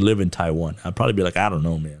program, would you live in Taiwan? I'd probably be like, I don't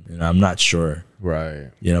know, man. I'm not sure. Right.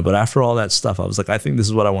 But after all that stuff, I was like, I think this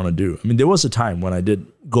is what I want to do. I mean, there was a time when I did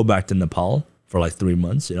go back to Nepal for like 3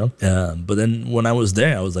 months, But then when I was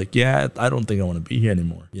there, I was like, yeah, I don't think I want to be here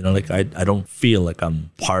anymore. I don't feel like I'm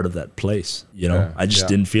part of that place. I just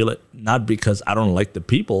didn't feel it. Not because I don't like the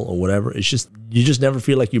people or whatever. It's just, you just never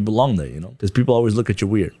feel like you belong there, Because people always look at you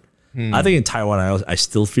weird. I think in Taiwan, I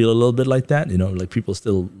still feel a little bit like that. Like people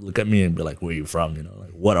still look at me and be like, where are you from?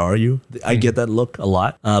 Like, what are you? I get that look a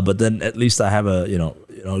lot. But then at least I have a,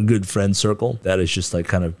 a good friend circle that is just like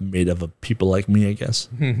kind of made up of people like me, I guess.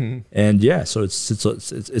 And yeah, so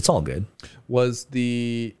it's all good. Was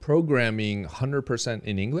the programming 100%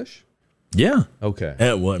 in English? Yeah. Okay.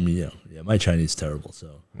 Well, I mean, yeah, my Chinese is terrible.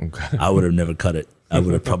 So I would have never cut it. I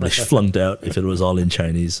would have probably flunked out if it was all in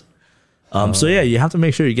Chinese. So yeah, you have to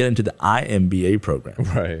make sure you get into the IMBA program.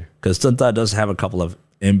 Right. Because Zhengda does have a couple of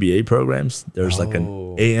MBA programs. There's like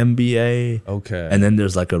an AMBA. Okay. And then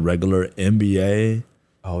there's like a regular MBA.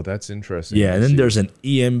 Oh, that's interesting. Yeah, and then there's an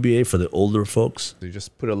EMBA for the older folks. So you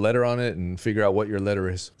just put a letter on it and figure out what your letter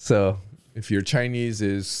is. So if your Chinese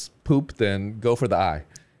is poop, then go for the I.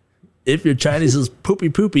 If your Chinese is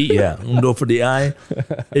poopy, yeah, go for the I.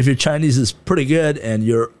 If your Chinese is pretty good and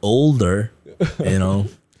you're older,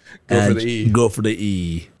 Go for the E. Go for the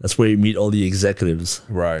E. That's where you meet all the executives.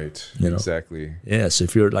 Right. Exactly. Yeah. So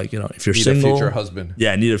if you're like, if you're need single, a future husband.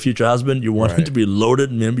 Yeah, need a future husband. You want him to be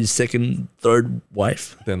loaded, maybe second, third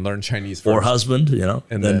wife. Then learn Chinese first. Or husband,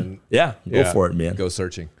 And then go for it, man. Go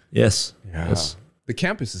searching. Yes. Yeah. Yes. The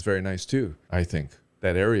campus is very nice too, I think.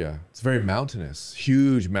 That area. It's very mountainous.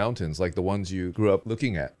 Huge mountains like the ones you grew up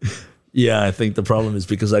looking at. Yeah, I think the problem is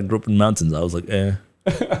because I grew up in mountains. I was like,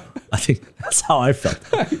 I think that's how I felt.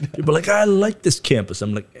 People are like, I like this campus.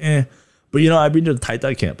 I'm like, eh. But, I've been to the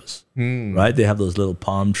Tai campus, right? They have those little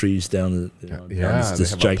palm trees down, down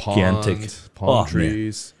this gigantic palm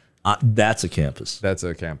trees. That's a campus. That's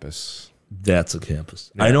a campus. That's a campus.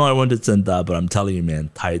 Yeah. I know I went to Zhengda, but I'm telling you, man,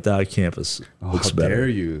 Taida campus looks better. How dare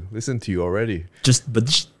you? Listen to you already. Just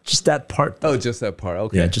that part. Oh, just that part.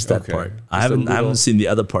 Okay. Yeah, just that part. I haven't seen the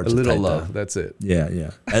other parts. A little of Taida. love. That's it.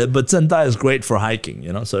 Yeah. But Zhengda is great for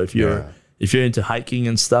hiking. So if you're into hiking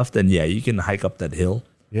and stuff, then you can hike up that hill.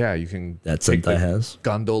 Yeah, you can. That Zhengda has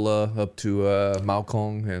gondola up to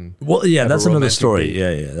Maokong and. Well, yeah, that's another story.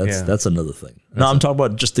 Yeah. That's another thing. No, I'm talking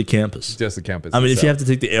about just the campus. Just the campus. I mean, if you have to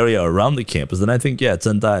take the area around the campus, then I think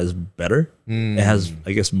Zhengda is better. It has,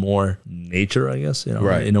 I guess, more nature. I guess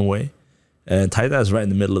right. in a way. And Taida is right in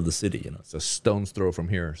the middle of the city. It's a stone's throw from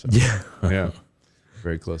here. So. Yeah,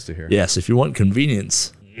 very close to here. Yes, if you want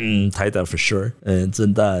convenience, Taida for sure. And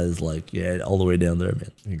Zhengda is like all the way down there,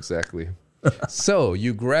 man. Exactly. So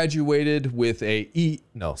you graduated with IMBA.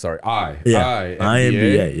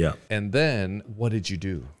 Yeah. And then what did you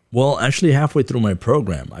do? Well, actually, halfway through my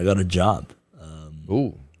program, I got a job.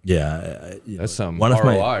 Ooh. Yeah. That's some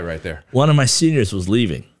ROI right there. One of my seniors was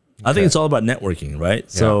leaving. I think it's all about networking, right?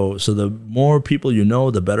 So the more people you know,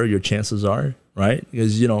 the better your chances are, right?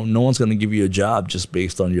 Because, no one's going to give you a job just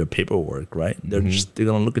based on your paperwork, right? They're going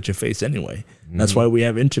to look at your face anyway. That's why we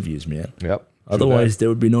have interviews, man. Yep. Otherwise, there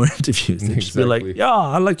would be no interviews. They'd just be like,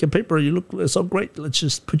 I like your paper. You look so great. Let's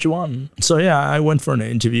just put you on. So, I went for an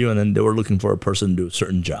interview, and then they were looking for a person to do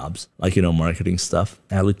certain jobs, like, marketing stuff.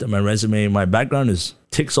 I looked at my resume. My background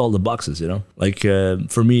ticks all the boxes, Like,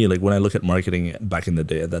 for me, like, when I look at marketing back in the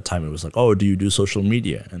day, at that time, it was like, oh, do you do social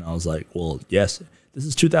media? And I was like, well, yes. This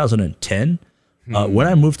is 2010. When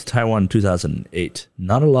I moved to Taiwan in 2008,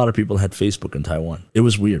 not a lot of people had Facebook in Taiwan. It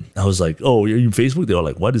was weird. I was like, oh, you're in Facebook? They were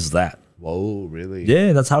like, what is that? Whoa, really?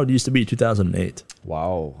 Yeah, that's how it used to be, 2008.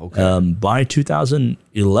 Wow, okay. By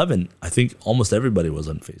 2011, I think almost everybody was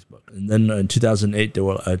on Facebook. And then in 2008,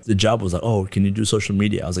 the job was like, oh, can you do social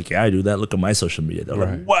media? I was like, yeah, I do that. Look at my social media. They were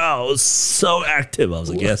like, wow, so active. I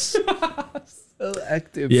was like, yes. So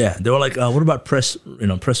active. Yeah, they were like, what about press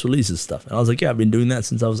releases stuff? And I was like, yeah, I've been doing that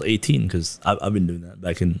since I was 18 because I've been doing that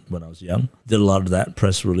back when I was young. Did a lot of that,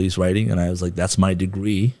 press release writing, and I was like, that's my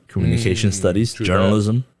degree, communication studies,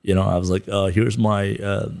 journalism. I was like, here's my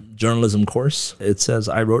journalism course. It says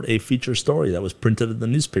I wrote a feature story that was printed in the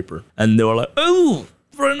newspaper. And they were like, oh,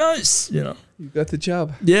 very nice, You got the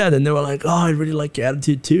job. Yeah, then they were like, oh, I really like your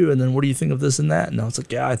attitude too. And then what do you think of this and that? And I was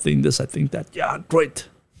like, yeah, I think this, I think that. Yeah, great.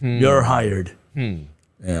 You're hired.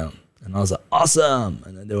 Yeah. And I was like, awesome.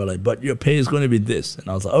 And then they were like, but your pay is going to be this. And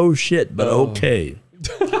I was like, oh, shit, but okay.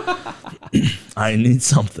 I need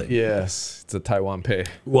something. Yes, it's a Taiwan pay.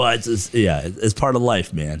 Well, it's part of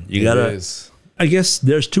life, man. You got to. I guess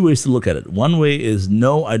there's two ways to look at it. One way is,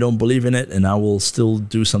 no, I don't believe in it, and I will still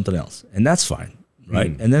do something else. And that's fine,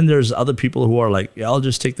 right? And then there's other people who are like, yeah, I'll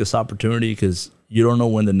just take this opportunity because you don't know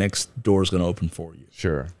when the next door is going to open for you.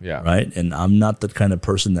 Sure, yeah. Right? And I'm not the kind of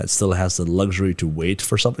person that still has the luxury to wait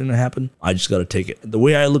for something to happen. I just got to take it. The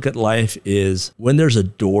way I look at life is when there's a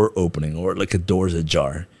door opening or like a door's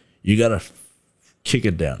ajar, you got to kick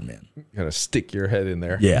it down, man. You got to stick your head in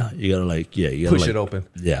there. Yeah, you got to you got to push it open.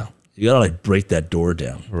 Yeah. You got to break that door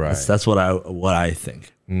down. Right. That's what I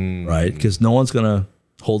think. Right? Because no one's going to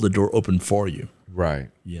hold the door open for you. Right.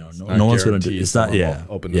 No one's going to do it's not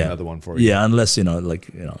open another one for you. Yeah, unless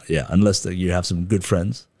unless you have some good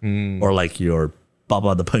friends or like your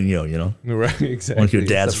baba the pengyo, Right, exactly. One of your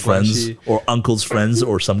dad's friends or uncle's friends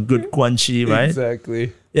or some good guanxi, right?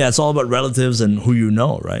 Exactly. Yeah, it's all about relatives and who you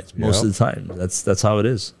know, right? Most of the time. That's how it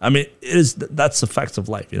is. I mean, that's the facts of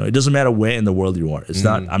life, It doesn't matter where in the world you are. It's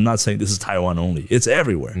not I'm not saying this is Taiwan only. It's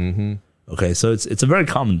everywhere. Okay, so it's a very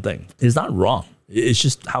common thing. It's not wrong. It's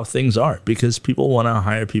just how things are because people want to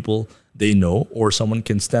hire people they know or someone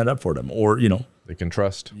can stand up for them or, they can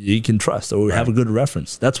trust. You can trust or have a good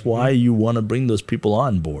reference. That's why you want to bring those people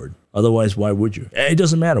on board. Otherwise, why would you? It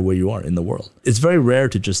doesn't matter where you are in the world. It's very rare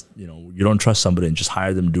to just, you don't trust somebody and just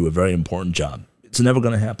hire them to do a very important job. It's never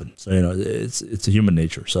going to happen. So, it's a human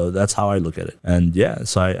nature. So that's how I look at it. And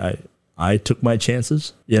so I took my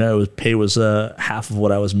chances. Pay was half of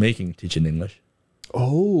what I was making teaching English.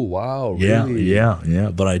 Oh, wow. Really?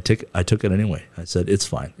 Yeah. But I took it anyway. I said, it's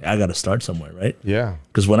fine. I got to start somewhere, right? Yeah.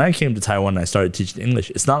 Because when I came to Taiwan and I started teaching English,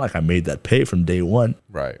 it's not like I made that pay from day one.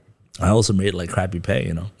 Right. I also made like crappy pay,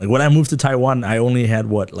 Like when I moved to Taiwan, I only had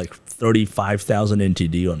 35,000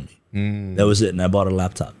 NTD on me. That was it. And I bought a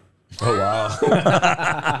laptop. Oh,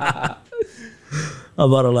 wow. I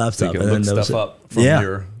bought a So laptop. you can look that was stuff it. up from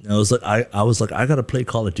your... I was like, I gotta play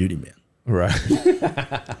Call of Duty, man. Right.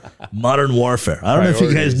 Modern Warfare. I don't know if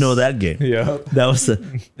you guys know that game. Yeah.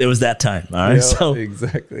 It was that time. All right. Yeah, So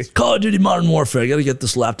exactly. Call of Duty Modern Warfare. I gotta get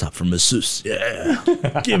this laptop from Asus.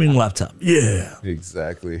 Yeah. Gaming laptop. Yeah.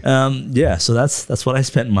 Exactly. Yeah. So that's what I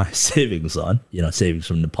spent my savings on. Savings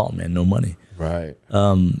from Nepal, man. No money. Right.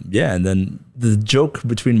 Yeah. And then the joke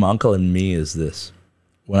between my uncle and me is this.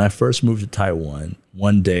 When I first moved to Taiwan,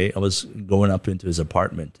 one day I was going up into his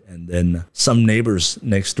apartment, and then some neighbors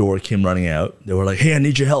next door came running out. They were like, "Hey, I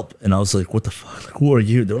need your help." And I was like, "What the fuck? Like, who are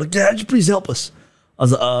you?" They were like, "Dad, please help us." I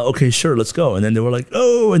was like, "Okay, sure, let's go." And then they were like,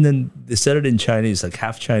 "Oh," and then they said it in Chinese, like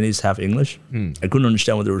half Chinese, half English. I couldn't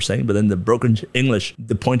understand what they were saying, but then the broken English,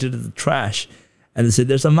 they pointed at the trash, and they said,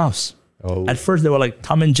 "There's a mouse." Oh. At first, they were like,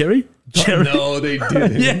 "Tom and Jerry?" Jerry. No, they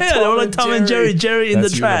didn't. Yeah, they were like Tom and Jerry in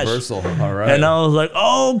That's the trash. Universal. All right. And I was like,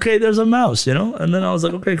 "Oh, okay, there's a mouse," And then I was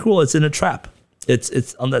like, "Okay, cool, it's in a trap.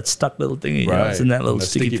 It's on that stuck little thingy, Right. It's in that little The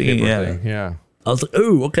sticky sticky thingy." paper Yeah. thing. Yeah. I was like,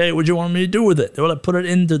 "Oh, okay, what do you want me to do with it?" They were like, "Put it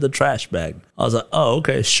into the trash bag." I was like, "Oh,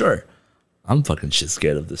 okay, sure." I'm fucking shit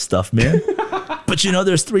scared of this stuff, man. But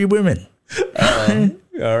there's 3 women.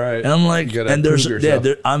 All right. And I'm like, You gotta and there's prove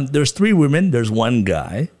yourself. there's 3 women. There's 1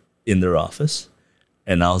 guy in their office,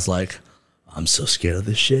 and I was like, I'm so scared of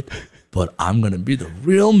this shit, but I'm gonna be the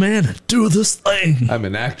real man and do this thing. I'm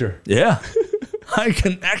an actor. Yeah, I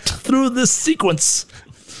can act through this sequence.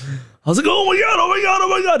 I was like, oh my god, oh my god, oh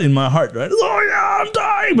my god, in my heart, right? Oh my god, I'm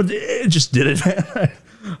dying, but it just did it, man.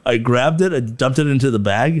 I grabbed it, I dumped it into the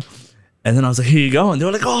bag, and then I was like, here you go. And they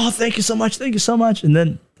were like, oh, thank you so much, thank you so much. And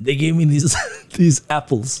then they gave me these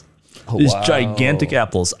apples. These wow. gigantic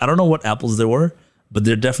apples. I don't know what apples they were, but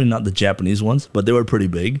they're definitely not the Japanese ones, but they were pretty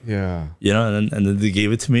big. Yeah. And then they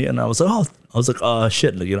gave it to me, and I was like, oh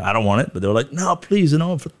shit, like, I don't want it. But they were like, no, please,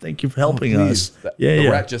 thank you for helping us. The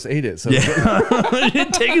rat just ate it. So You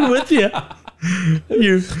take it with you.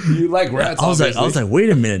 You like rats, I was like, wait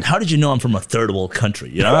a minute, how did you know I'm from a third world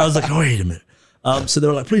country? I was like, wait a minute. So they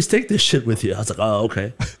were like, please take this shit with you. I was like, oh,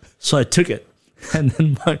 okay. So I took it, and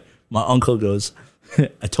then my uncle goes,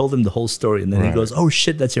 I told him the whole story, and then he goes, oh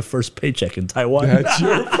shit, that's your first paycheck in Taiwan. That's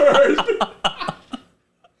your first.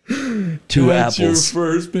 2 That's apples. your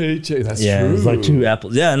first paycheck. That's Yeah, true. it was like 2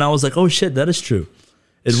 apples. Yeah, and I was like, oh shit, that is true.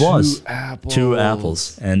 It was 2 apples. 2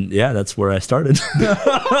 apples, and yeah, that's where I started.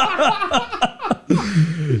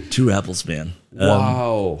 2 apples, man.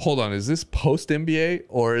 Wow. Hold on. Is this post MBA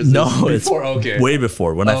or is No, this before? Okay. way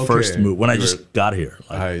before when I Okay. first moved. When I You just got here,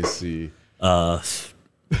 like, I see.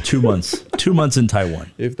 2 months. 2 months in Taiwan.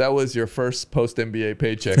 If that was your first post MBA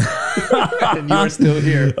paycheck and you're still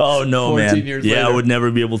here. Oh no, 14 man! years Yeah, later. I would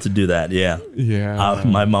never be able to do that. Yeah. Yeah.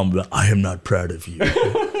 My mom would be like, I am not proud of you.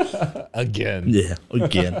 Again. Yeah,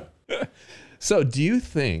 again. So do you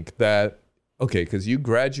think that, okay, because you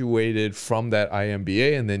graduated from that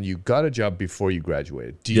IMBA and then you got a job before you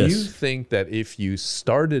graduated. Do Yes. you think that if you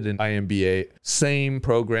started an IMBA, same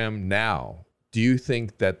program now, do you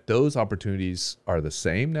think that those opportunities are the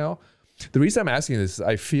same now? The reason I'm asking this is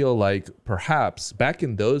I feel like perhaps back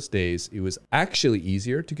in those days, it was actually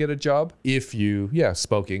easier to get a job if you,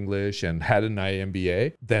 spoke English and had an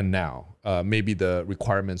IMBA than now. Maybe the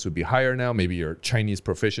requirements would be higher now. Maybe your Chinese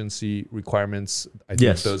proficiency requirements, I think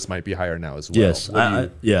Yes. those might be higher now as well. Yes,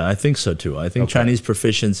 What do you- I think so too. I think Okay. Chinese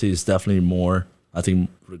proficiency is definitely more, I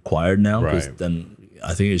think, required now. 'Cause Right. then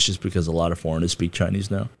I think it's just because a lot of foreigners speak Chinese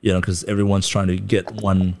now. Because everyone's trying to get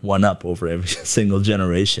one up over every single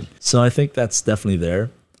generation. So I think that's definitely there.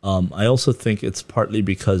 I also think it's partly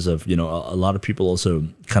because of, a lot of people also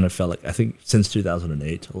kind of felt like, I think since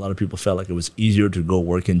 2008, a lot of people felt like it was easier to go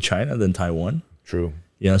work in China than Taiwan. True.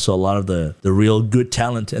 So a lot of the real good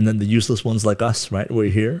talent and then the useless ones like us, right? We're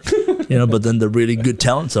here, but then the really good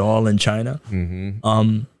talents are all in China.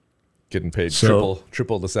 Getting paid So-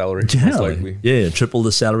 triple the salary, most likely. Yeah, triple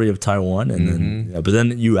the salary of Taiwan. And then, but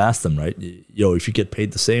then you ask them, right? Yo, if you get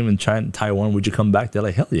paid the same in Taiwan, would you come back? They're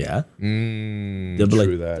like, hell yeah. They'll be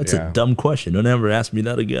like, that's a dumb question. Don't ever ask me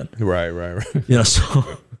that again. Right.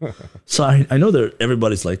 So I know that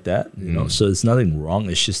everybody's like that, so it's nothing wrong.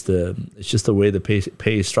 It's just the way the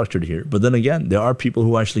pay is structured here. But then again, there are people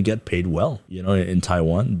who actually get paid well. In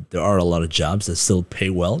Taiwan, there are a lot of jobs that still pay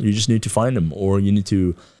well. You just need to find them, or you need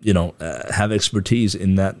to, have expertise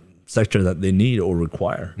in that sector that they need or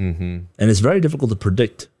require. And it's very difficult to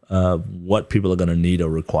predict what people are going to need or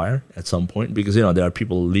require at some point because there are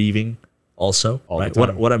people leaving. Also, All the right?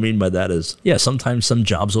 time. What I mean by that is, sometimes some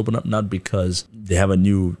jobs open up not because they have a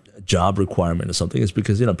new job requirement or something, it's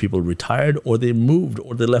because, people retired or they moved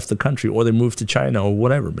or they left the country or they moved to China or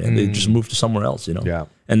whatever, man. They just moved to somewhere else, Yeah.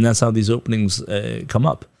 And that's how these openings come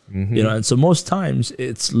up, and so most times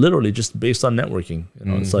it's literally just based on networking.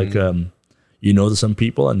 It's like, some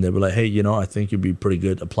people and they were like, hey, I think you'd be pretty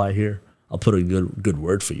good. Apply here. I'll put a good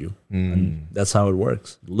word for you. And that's how it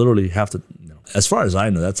works. Literally have to, as far as I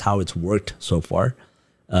know, that's how it's worked so far.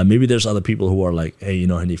 Maybe there's other people who are like, hey,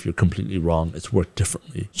 Hanif, you're completely wrong. It's worked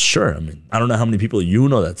differently. Sure. I mean, I don't know how many people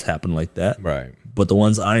that's happened like that. Right. But the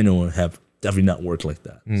ones I know have definitely not worked like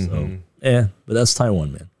that. So, but that's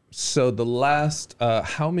Taiwan, man. So the last,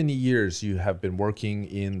 how many years you have been working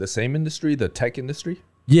in the same industry, the tech industry?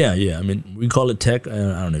 Yeah. I mean, we call it tech. I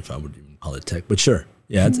don't know if I would even call it tech, but sure.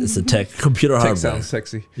 Yeah, it's a tech, computer hardware. Tech sounds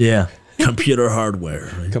sexy. Yeah, computer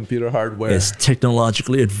hardware. Right? Computer hardware. It's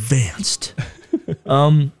technologically advanced.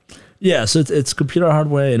 So it's computer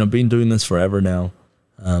hardware. Been doing this forever now.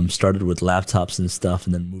 Started with laptops and stuff,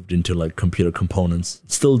 and then moved into like computer components.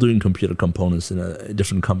 Still doing computer components in a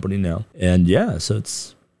different company now. And so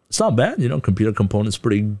it's not bad. Computer components,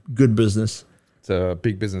 pretty good business. It's a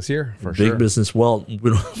big business here, for sure. Big business. Well,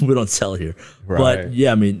 we don't sell here, right. But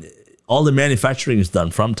I mean, all the manufacturing is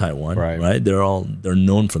done from Taiwan, right? They're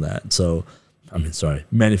known for that. So,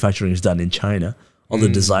 manufacturing is done in China. All the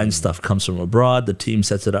design stuff comes from abroad. The team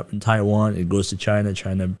sets it up in Taiwan. It goes to China.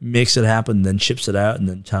 China makes it happen, then ships it out. And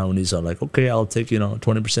then Taiwanese are like, okay, I'll take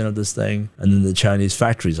 20% of this thing. And then the Chinese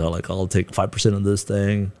factories are like, I'll take 5% of this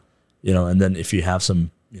thing. And then if you have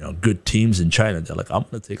some good teams in China, they're like, I'm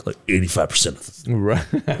going to take like 85% of this.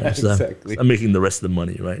 Right. So exactly. I'm making the rest of the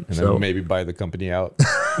money, right? And then maybe buy the company out.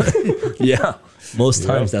 Yeah. Most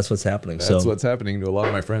times that's what's happening. That's what's happening to a lot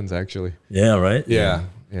of my friends, actually. Yeah, right? Yeah,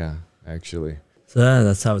 actually. So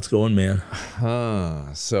that's how it's going, man.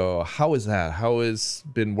 So how is that? How has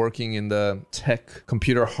been working in the tech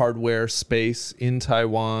computer hardware space in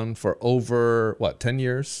Taiwan for over, 10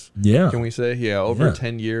 years? Yeah. Can we say? Yeah, over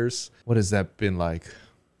 10 years. What has that been like?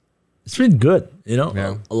 It's been good,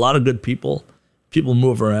 a lot of good people. People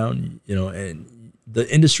move around, and the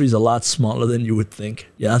industry is a lot smaller than you would think.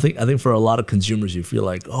 Yeah, I think for a lot of consumers, you feel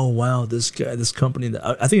like, oh wow, this guy, this company.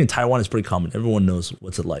 I think in Taiwan it's pretty common. Everyone knows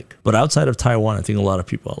what's it like. But outside of Taiwan, I think a lot of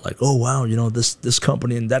people are like, oh wow, this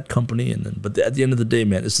company and that company, but at the end of the day,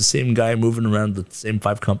 man, it's the same guy moving around the same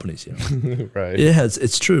 5 companies. Right. Yeah,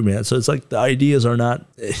 it's true, man. So it's like the ideas are not.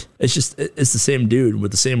 It's the same dude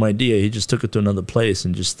with the same idea. He just took it to another place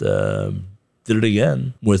and just. Did it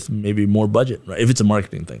again with maybe more budget, right? If it's a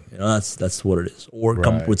marketing thing, that's what it is. Or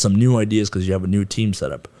come up with some new ideas because you have a new team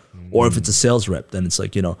set up. Or if it's a sales rep, then it's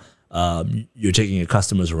like, you're taking your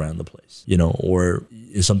customers around the place, or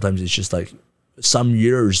sometimes it's just like some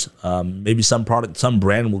years, maybe some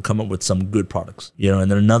brand will come up with some good products,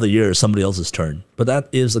 and then another year, somebody else's turn. But that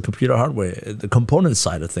is the computer hardware, the component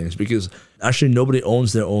side of things, because actually nobody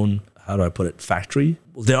owns their own, how do I put it, factory.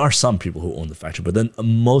 Well, there are some people who own the factory, but then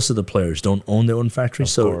most of the players don't own their own factory.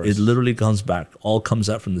 So it literally comes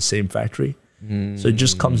out from the same factory. So it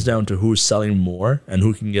just comes down to who's selling more and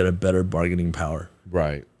who can get a better bargaining power.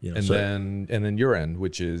 Right. Then your end,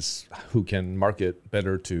 which is who can market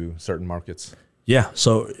better to certain markets. Yeah.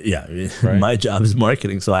 So my job is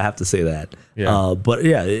marketing, so I have to say that. Yeah. But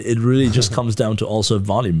it really just comes down to also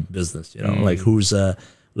volume business. Like who's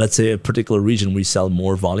let's say a particular region, we sell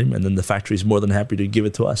more volume, and then the factory is more than happy to give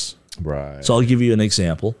it to us. Right. So I'll give you an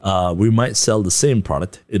example. We might sell the same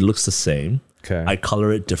product. It looks the same. Okay. I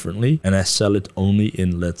color it differently, and I sell it only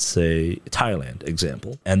in, let's say, Thailand,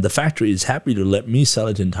 example. And the factory is happy to let me sell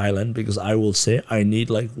it in Thailand because I will say I need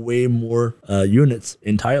like way more units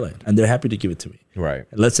in Thailand, and they're happy to give it to me. Right.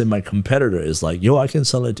 And let's say my competitor is like, I can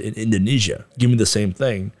sell it in Indonesia. Give me the same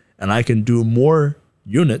thing, and I can do more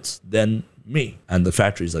units than me. And the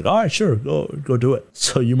factory is like, all right, sure, go do it.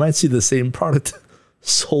 So you might see the same product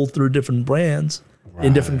sold through different brands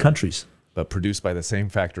in different countries, but produced by the same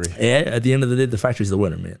factory. Yeah, at the end of the day, the factory's the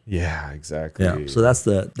winner, man. Yeah, exactly. Yeah, so that's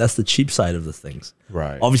the cheap side of the things.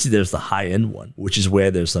 Right. Obviously, there's the high end one, which is where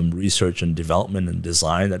there's some research and development and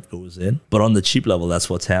design that goes in. But on the cheap level, that's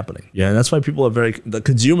what's happening. Yeah, and that's why people the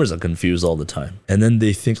consumers are confused all the time. And then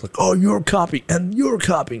they think like, oh, you're copying, and you're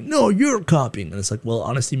copying. No, you're copying. And it's like, well,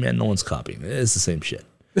 honestly, man, no one's copying. It's the same shit.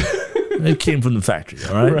 It came from the factory,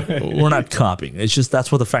 all right? We're not copying. It's just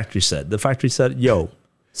that's what the factory said. The factory said, yo,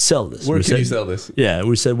 sell this. Where can you sell this? Yeah,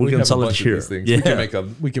 we said we can sell it here.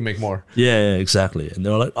 Yeah. We can make more. Yeah, exactly. And they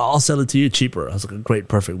were like, I'll sell it to you cheaper. I was like, great,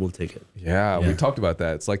 perfect, we'll take it. Yeah, we talked about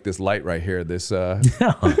that. It's like this light right here, this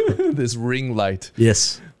this ring light.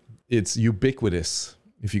 Yes. It's ubiquitous.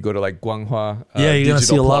 If you go to like Guanghua, Yeah, you're going to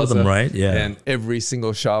see a Digital lot of them, Plaza, right? Yeah. And every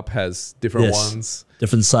single shop has different Yes. ones,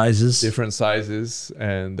 Different sizes.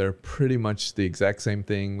 and they're pretty much the exact same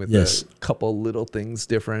thing with Yes. a couple little things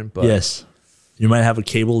different. But Yes. You might have a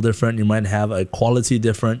cable different. You might have a quality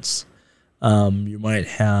difference. You might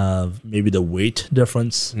have maybe the weight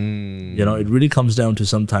difference. You know, it really comes down to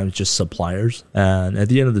sometimes just suppliers. And at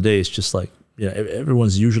the end of the day, it's just like,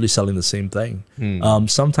 everyone's usually selling the same thing.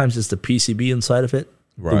 Sometimes it's the PCB inside of it,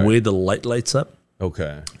 Right. the way the light lights up.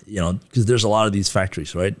 Okay. You know, because there's a lot of these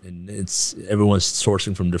factories, right? And everyone's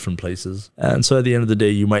sourcing from different places. And so at the end of the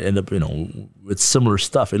day, you might end up, with similar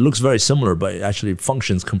stuff. It looks very similar, but it actually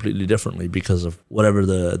functions completely differently because of whatever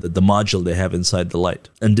the module they have inside the light.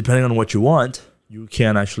 And depending on what you want, you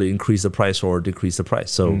can actually increase the price or decrease the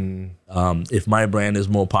price. So if my brand is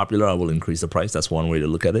more popular, I will increase the price. That's one way to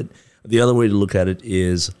look at it. The other way to look at it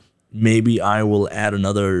is maybe I will add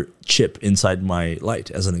another chip inside my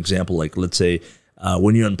light. As an example, like let's say,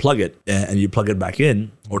 when you unplug it and you plug it back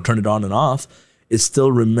in or turn it on and off, it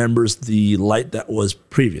still remembers the light that was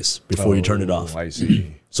previous before you turn it off. I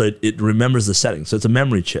see. So it remembers the settings. So it's a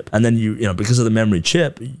memory chip. And then because of the memory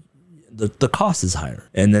chip, the cost is higher.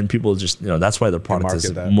 And then people just, that's why the product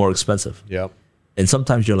is more expensive. Yep. And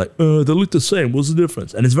sometimes you're like, they look the same. What's the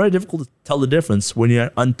difference? And it's very difficult to tell the difference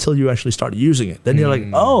until you actually start using it. Then you're like,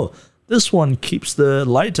 oh, this one keeps the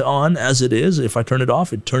light on as it is. If I turn it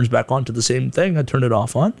off, it turns back on to the same thing I turned it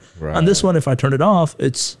off on. Right. And this one, if I turn it off,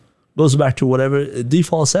 it goes back to whatever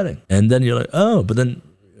default setting. And then you're like, oh, but then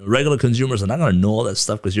regular consumers are not going to know all that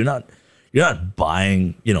stuff because you're not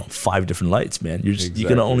buying, 5 different lights, man. You're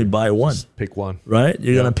going to only buy one. Just pick one. Right?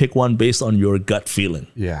 You're going to pick one based on your gut feeling.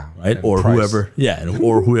 Yeah. Right? And Or price.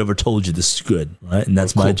 whoever told you this is good. Right? And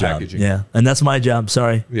that's Or my cool job. packaging. Yeah. And that's my job.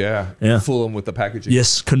 Sorry. Yeah. Yeah. Fool them with the packaging.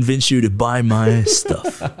 Yes, convince you to buy my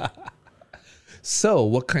stuff. So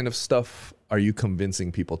what kind of stuff are you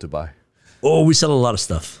convincing people to buy? Oh, we sell a lot of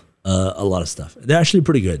stuff. A lot of stuff. They're actually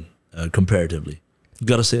pretty good comparatively.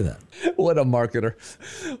 Gotta say that. What a marketer.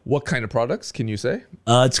 What kind of products can you say?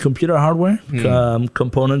 It's computer hardware,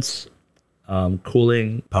 components,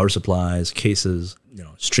 cooling, power supplies, cases,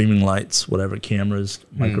 streaming lights, whatever, cameras,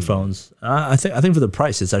 microphones. I think for the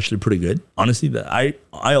price, it's actually pretty good. Honestly, I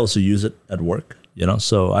also use it at work,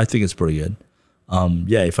 so I think it's pretty good.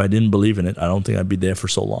 If I didn't believe in it, I don't think I'd be there for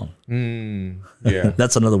so long. Yeah.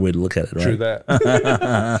 That's another way to look at it, right? True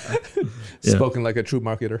that. Spoken like a true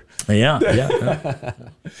marketer. Yeah.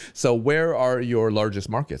 So where are your largest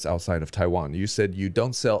markets outside of Taiwan? You said you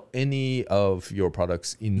don't sell any of your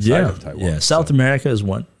products inside of Taiwan. Yeah, South America is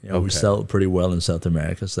one. Okay. We sell pretty well in South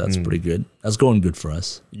America, so that's pretty good. That's going good for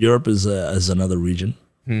us. Europe is another region.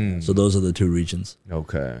 So those are the 2 regions.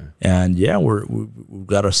 Okay. And we've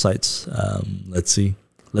got our sights. Let's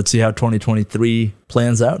see how 2023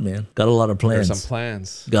 plans out, man. Got a lot of plans. There's some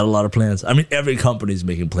plans. Got a lot of plans. I mean, every company's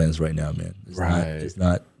making plans right now, man. It's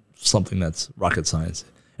not something that's rocket science.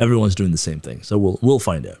 Everyone's doing the same thing. So we'll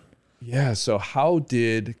find out. Yeah. So how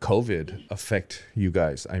did COVID affect you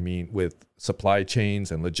guys? I mean, with supply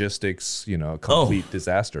chains and logistics, complete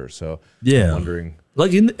disaster. So I'm wondering.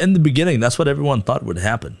 Like in the beginning, that's what everyone thought would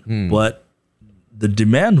happen. But the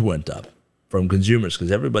demand went up from consumers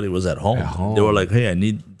because everybody was at home. They were like, hey, I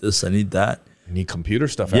need this, I need that. I need computer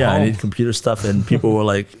stuff at home. I need computer stuff. And people were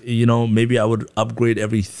like, maybe I would upgrade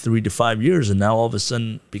every 3 to 5 years. And now all of a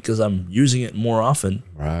sudden, because I'm using it more often,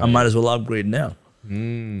 I might as well upgrade now.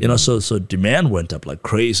 So demand went up like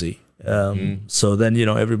crazy. So then,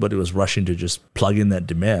 everybody was rushing to just plug in that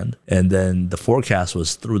demand. And then the forecast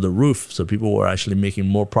was through the roof. So people were actually making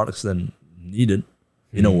more products than needed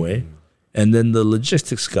in a way. And then the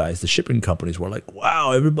logistics guys, the shipping companies were like,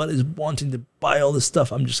 wow, everybody's wanting to buy all this stuff.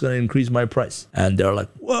 I'm just going to increase my price. And they're like,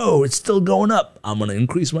 whoa, it's still going up. I'm going to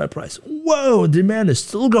increase my price. Whoa, demand is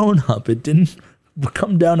still going up. It didn't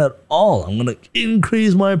come down at all. I'm going to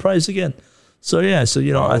increase my price again. So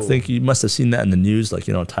I think you must have seen that in the news, like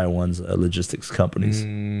Taiwan's logistics companies,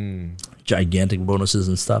 gigantic bonuses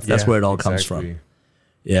and stuff. That's where it all comes from.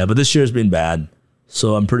 Yeah, but this year's been bad,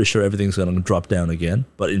 so I'm pretty sure everything's going to drop down again.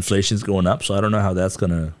 But inflation's going up, so I don't know how that's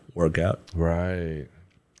going to work out. Right.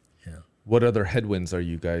 Yeah. What other headwinds are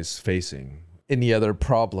you guys facing? Any other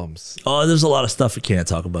problems? Oh, there's a lot of stuff we can't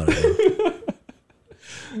talk about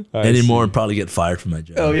anymore. And probably get fired from my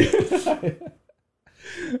job. Oh yeah.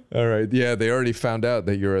 All right. Yeah, they already found out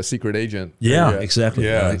that you're a secret agent. Yeah, exactly.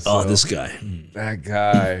 Yeah. Like, this guy. That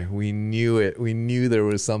guy. We knew it. We knew there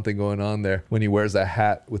was something going on there when he wears that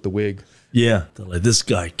hat with the wig. Yeah. They're like, this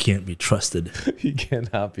guy can't be trusted. He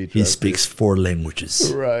cannot be trusted. He speaks 4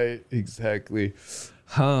 languages. Right. Exactly.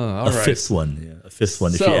 All a right. fifth one. Yeah, a fifth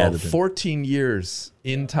one if you So, added it. 14 years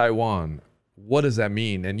in Taiwan. What does that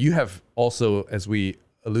mean? And you have also, as we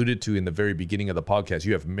alluded to in the very beginning of the podcast,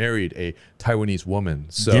 you have married a Taiwanese woman.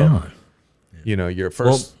 So, your Well,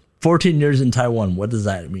 first... 14 years in Taiwan, what does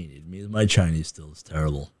that mean? It means my Chinese still is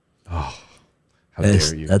terrible. How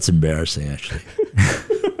dare you? That's embarrassing, actually.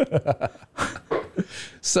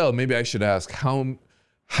 So maybe I should ask,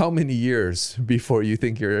 how many years before you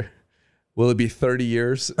think will it be 30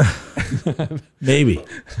 years? Maybe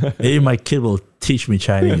my kid will teach me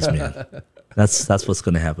Chinese, man. That's what's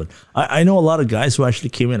going to happen. I know a lot of guys who actually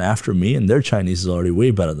came in after me, and their Chinese is already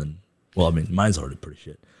way better than. Well, I mean, mine's already pretty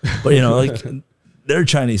shit, but like their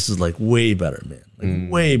Chinese is like way better, man.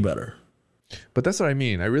 Like way better. But that's what I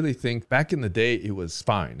mean. I really think back in the day it was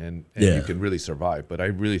fine and you can really survive. But I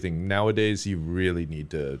really think nowadays you really need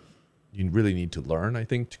to learn, I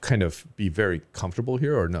think, to kind of be very comfortable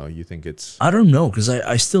here, or no, you think it's... I don't know, because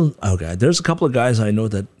I still... Okay, there's a couple of guys I know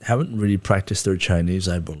that haven't really practiced their Chinese,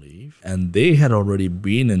 I believe. And they had already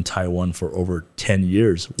been in Taiwan for over 10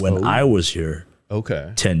 years when I was here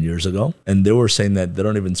 10 years ago. And they were saying that they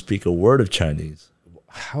don't even speak a word of Chinese.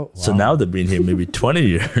 So now they've been here maybe 20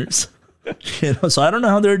 years. So I don't know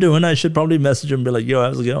how they're doing. I should probably message them and be like, yo,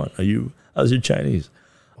 how's it going? How's your Chinese?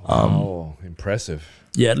 Impressive.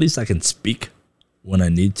 Yeah, at least I can speak when I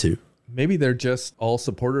need to. Maybe they're just all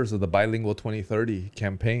supporters of the Bilingual 2030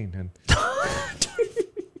 campaign. And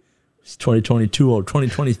it's 2022 or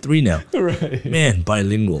 2023 now. Right. Man,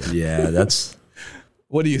 bilingual. Yeah, that's...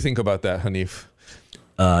 What do you think about that, Hanif?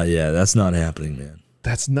 Yeah, that's not happening, man.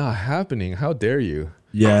 That's not happening. How dare you?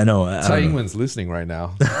 Yeah, I know. Tsai Ing-wen's listening right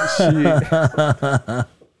now.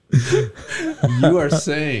 You are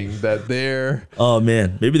saying that they're... Oh,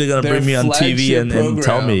 man. Maybe they're going to bring me on TV and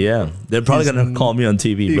tell me, They're probably going to call me on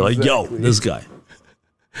TV and be like, yo, this guy.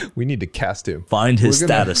 We need to cast him. Find his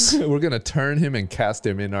status. We're going to turn him and cast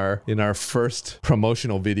him in our first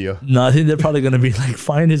promotional video. No, I think they're probably going to be like,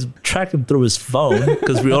 track him through his phone,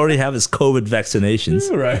 because we already have his COVID vaccinations.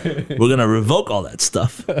 Right. We're going to revoke all that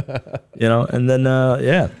stuff. And then,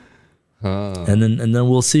 And then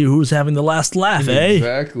we'll see who's having the last laugh,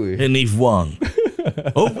 Exactly. Hanif Wang.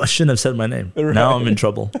 Oh, I shouldn't have said my name. Right. Now I'm in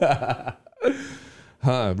trouble.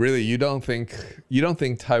 Really? You don't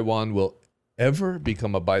think Taiwan will ever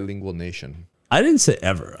become a bilingual nation? I didn't say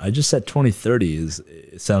ever. I just said 2030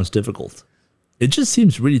 it sounds difficult. It just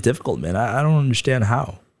seems really difficult, man. I don't understand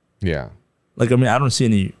how. Yeah. Like, I mean, I don't see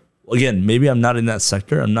any... Again, maybe I'm not in that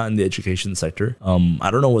sector. I'm not in the education sector. I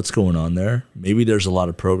don't know what's going on there. Maybe there's a lot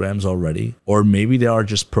of programs already, or maybe there are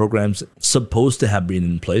just programs supposed to have been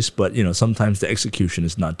in place, but sometimes the execution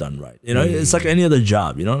is not done right. It's like any other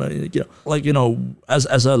job.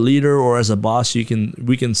 As a leader or as a boss, we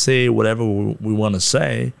can say whatever we want to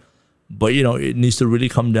say, but it needs to really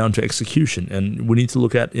come down to execution, and we need to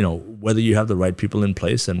look at whether you have the right people in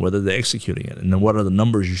place and whether they're executing it, and then what are the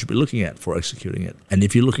numbers you should be looking at for executing it. And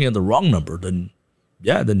if you're looking at the wrong number, then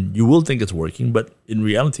you will think it's working, but in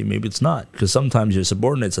reality maybe it's not, because sometimes your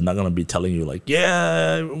subordinates are not going to be telling you like,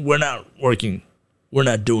 yeah, we're not working, we're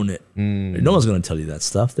not doing it. No one's going to tell you that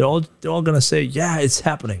stuff. They're all going to say, yeah, it's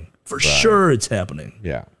happening for sure, it's happening.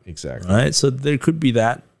 Yeah, exactly. Right. So there could be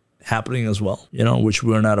that happening as well, which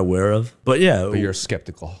we're not aware of. But you're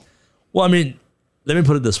skeptical. Well, I mean, let me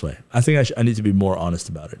put it this way. I think I need to be more honest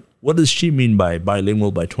about it. What does she mean by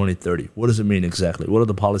bilingual by 2030? What does it mean exactly? What are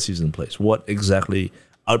the policies in place? What exactly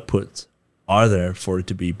outputs are there for it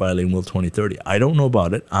to be bilingual 2030? I don't know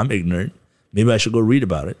about it. I'm ignorant. Maybe I should go read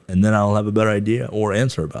about it, and then I'll have a better idea or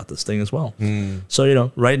answer about this thing as well.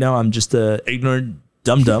 So, right now I'm just an ignorant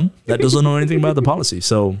dum-dum that doesn't know anything about the policy.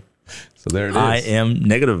 So there it is. I am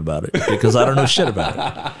negative about it because I don't know shit about it.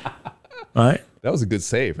 All right? That was a good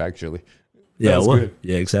save, actually. Yeah, good.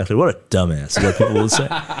 Yeah, exactly. What a dumbass, what people will say.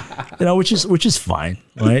 Which is fine,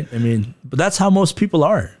 right? I mean, but that's how most people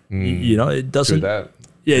are. It doesn't.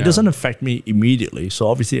 It doesn't affect me immediately. So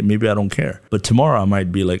obviously, maybe I don't care. But tomorrow I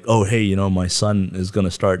might be like, oh, hey, my son is going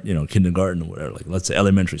to start, kindergarten or whatever. Like, let's say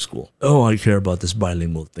elementary school. Oh, I care about this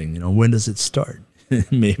bilingual thing. When does it start?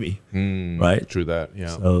 Maybe, right? True that,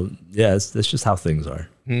 yeah. So, that's just how things are.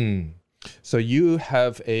 So you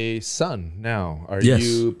have a son now. Are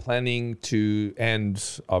you planning to, and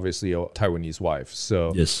obviously a Taiwanese wife.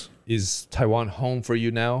 So is Taiwan home for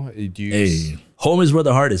you now? Home is where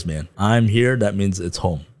the heart is, man. I'm here. That means it's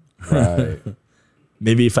home. Right.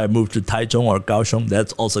 Maybe if I move to Taichung or Kaohsiung,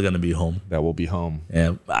 that's also going to be home. That will be home.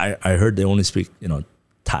 Yeah, I heard they only speak,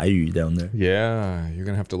 Taiyu down there. Yeah, you're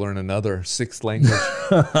going to have to learn another sixth language.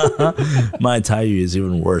 My Taiyu is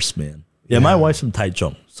even worse, man. Yeah, my wife's from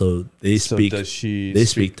Taichung, so they speak. Does she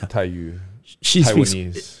speak Taiyu? She speaks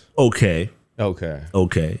Taiwanese. okay. Okay.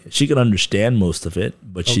 Okay. She can understand most of it,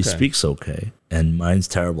 but she Okay. speaks okay. And mine's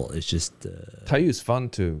terrible. It's just... Taiyu is fun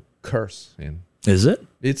to curse in. is it?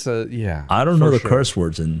 It's yeah. I don't know for the sure. curse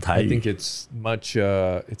words in Thai. I think it's much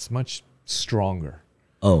stronger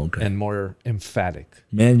Oh, okay. and more emphatic.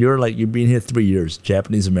 Man, you've been here 3 years,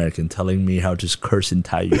 Japanese American, telling me how to curse in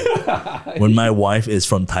Thai. When my wife is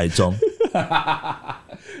from Taichung.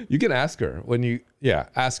 You can ask her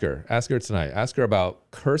ask her tonight. Ask her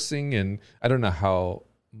about cursing, and I don't know how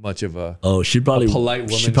much of a Oh, she probably polite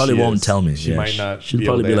woman She probably she won't is. tell me. She might not She'll be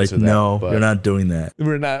probably able be to like, answer that, "No, but you're not doing that."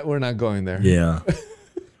 We're not going there. Yeah,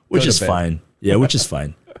 which to is bed. fine. Yeah, which is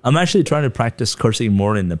fine. I'm actually trying to practice cursing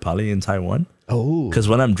more in Nepali in Taiwan. Oh. Because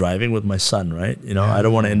when I'm driving with my son, right, I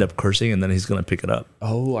don't want to end up cursing and then he's gonna pick it up.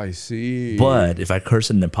 Oh, I see. But if I curse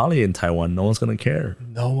in Nepali in Taiwan, no one's gonna care.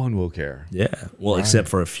 no one will care. Yeah, well, except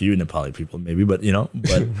for a few Nepali people, maybe. But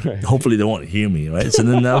but Right. hopefully they won't hear me, right? So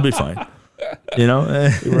then that'll be fine.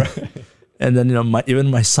 Right. And then even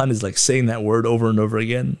my son is like saying that word over and over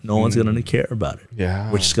again. No one's gonna care about it. Yeah.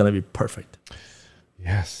 Which is gonna be perfect.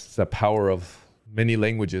 Yes, it's the power of many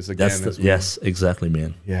languages again. Yes, exactly,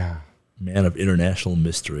 man. Yeah. Man of international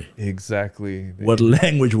mystery. Exactly. What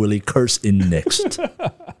language will he curse in next?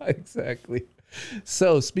 Exactly.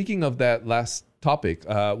 So, speaking of that last topic,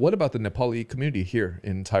 what about the Nepali community here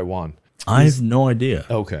in Taiwan? I have no idea.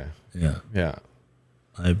 Okay. Yeah, Yeah.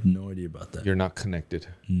 I have no idea about that. You're not connected.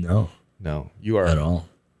 No, No. You are at all.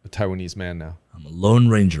 a Taiwanese man now. I'm a Lone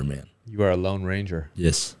Ranger, man. You are a Lone Ranger.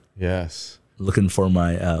 Yes. Yes. Looking for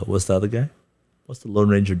my, what's the other guy? What's the Lone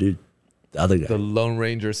Ranger dude? The other guy. The Lone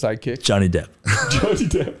Ranger sidekick. Johnny Depp. Johnny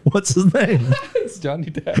Depp. What's his name? It's Johnny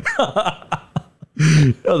Depp.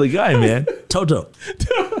 Oh, the guy, man. Toto.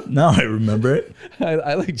 Now I remember it.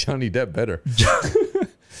 I like Johnny Depp better.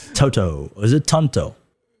 Toto. Or is it Tonto?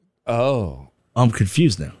 Oh. I'm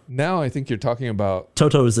confused now. Now I think you're talking about.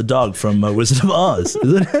 Toto is the dog from Wizard of Oz,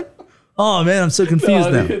 isn't it? Oh, man, I'm so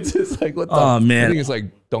confused now. It's just like what the. Oh, man. I think it's like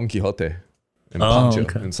Don Quixote and Oh, Pancho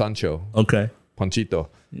okay. and Sancho. Okay. Panchito.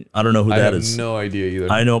 I don't know who I that have is. no idea either.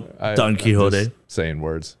 I know Don I'm Quixote. just saying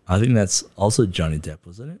words. I think that's also Johnny Depp,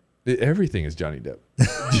 wasn't it? Everything is Johnny Depp.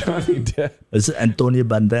 Johnny Depp. Is it Antonio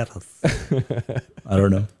Banderas? I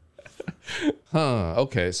don't know. Huh.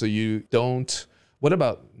 Okay. So you don't. What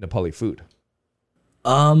about Nepali food?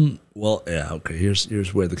 Well, yeah, okay.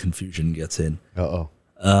 Here's where the confusion gets in. Oh.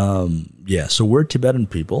 Yeah, so we're Tibetan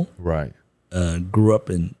people. Right. Grew up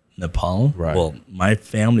in Nepal. Right. Well, my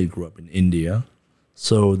family grew up in India.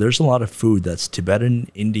 So there's a lot of food that's Tibetan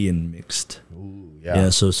Indian mixed. Ooh, Yeah,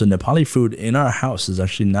 so Nepali food in our house is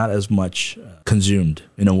actually not as much consumed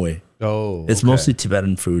in a way. Oh. It's okay. mostly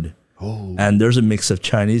Tibetan food. Oh. And there's a mix of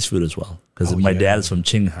Chinese food as well because my yeah. dad is from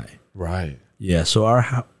Qinghai. Right. Yeah, so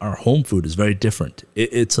our home food is very different.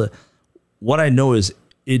 What I know is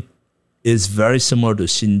it is very similar to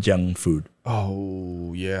Xinjiang food.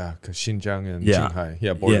 Oh yeah, because Xinjiang and Yeah.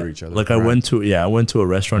 Shanghai, border each other. Like I Right. went to a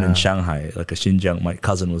restaurant in Shanghai, like a Xinjiang. My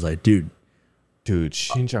cousin was like, dude,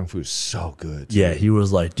 Xinjiang food is so good. yeah, he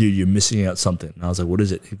was like, dude, you're missing out something. And I was like, what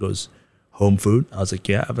is it? He goes, home food. I was like,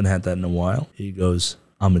 yeah, I haven't had that in a while. He goes,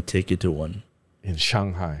 I'm gonna take you to one. In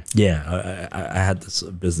Shanghai. Yeah, I had this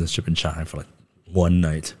business trip in Shanghai for like one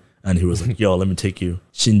night, and he was like, yo, let me take you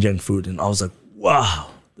Xinjiang food. And I was like, wow,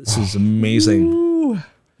 this is amazing.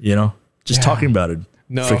 You know, just talking about it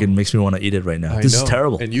freaking makes me want to eat it right now. This is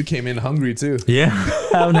terrible. And you came in hungry too. Yeah,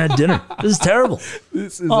 I haven't had dinner. This is terrible.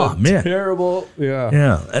 This is terrible. Yeah.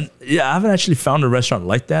 Yeah, and I haven't actually found a restaurant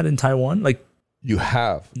like that in Taiwan. Like, You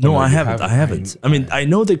have. no, I you haven't. I haven't. I mean, I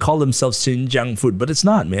know they call themselves Xinjiang food, but it's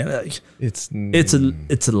not, man. Like, It's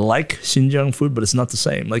it's like Xinjiang food, but it's not the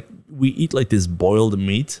same. Like, we eat like this boiled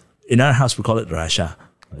meat. In our house, we call it rasha.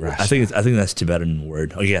 I think that's Tibetan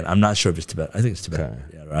word. Again, I'm not sure if it's Tibetan. I think it's Tibetan.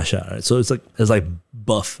 Okay. Yeah, rasha. Right? So it's like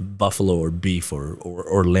buffalo or beef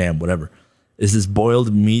or lamb, whatever. It's this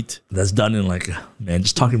boiled meat that's done in like, man,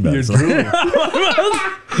 just talking about You're it. It's like- drooling.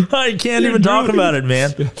 I can't even talk about it,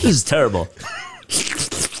 man. This is terrible.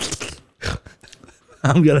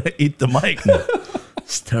 I'm gonna eat the mic now.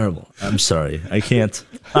 It's terrible. I'm sorry. I can't.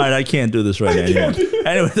 All right, I can't do this right now anymore.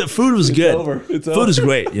 Anyway, the food was good. over. It's food over. is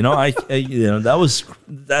great. You know,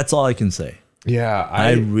 that's all I can say. Yeah.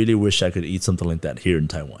 I really wish I could eat something like that here in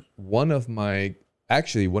Taiwan. One of my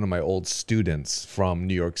old students from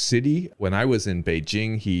New York City, when I was in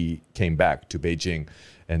Beijing, he came back to Beijing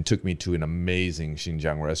and took me to an amazing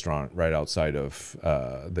Xinjiang restaurant right outside of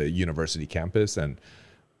the university campus. And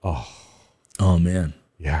Oh man.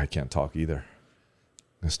 yeah, I can't talk either.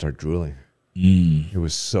 I'm gonna start drooling. It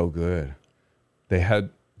was so good.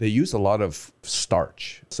 They used a lot of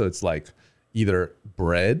starch, so it's like either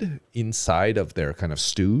bread inside of their kind of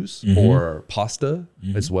stews or pasta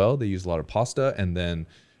as well. They use a lot of pasta, and then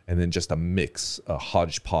just a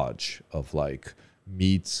hodgepodge of like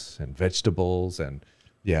meats and vegetables, and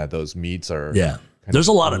those meats are There's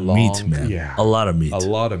a lot of meat, man. Yeah, a lot of meat. A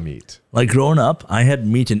lot of meat. Like growing up, I had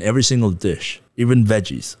meat in every single dish, even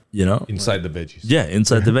veggies. You know, inside the veggies. Yeah,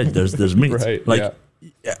 inside the veg, there's meat. Right. Like,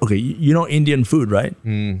 okay, you know Indian food, right?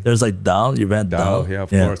 There's like dal. You've had dal. Yeah,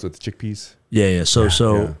 of course, with chickpeas. Yeah. So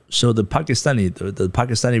the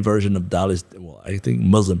Pakistani version of dal is, well, I think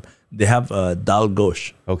Muslim. They have dal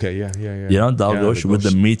gosh. Okay, yeah. You know, dal gosh with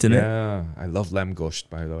the meat in it. Yeah, I love lamb gosh,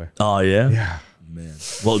 by the way. Oh yeah. Yeah. Man.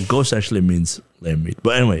 Well, gosh actually means lamb meat.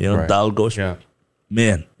 But anyway, you know, dal gosh. Yeah.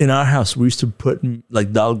 Man, in our house, we used to put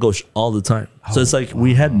like dal gosh all the time. So it's like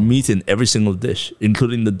we had meat in every single dish,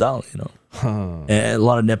 including the dal, you know. And a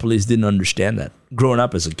lot of Nepalese didn't understand that growing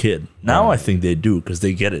up as a kid. Now I think they do because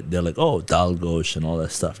they get it. They're like, oh, dal gosh and all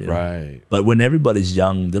that stuff. You know? Right. But when everybody's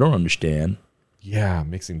young, they don't understand. Yeah,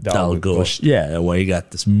 mixing dal with gosh. Yeah, well, you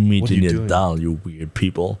got this meat in your dal, you weird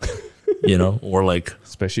people. You know, or like,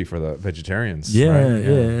 especially for the vegetarians. Yeah, right?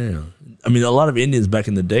 Yeah. I mean, a lot of Indians back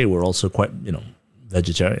in the day were also quite, you know,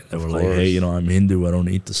 vegetarian. They were like, hey, you know, I'm Hindu, I don't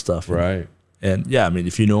eat the stuff. Right. And yeah, I mean,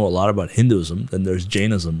 if you know a lot about Hinduism, then there's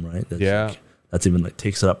Jainism, right? That's like, that's even like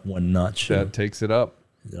takes it up one notch. That takes it up.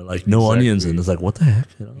 They're like, no onions, and it's like, what the heck?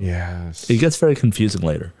 You know? Yes. It gets very confusing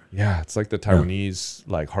later. Yeah, it's like the Taiwanese,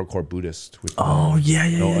 like hardcore Buddhist with no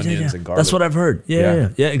onions and garlic. That's what I've heard. Yeah,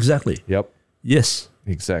 exactly. Yep. Yes.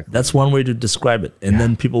 Exactly. That's one way to describe it, and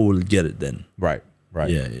then people will get it then. Right.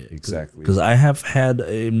 Yeah, exactly. Because I have had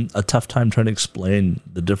a tough time trying to explain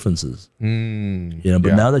the differences. You know,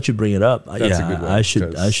 but now that you bring it up, I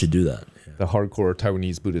should do that. Yeah. The hardcore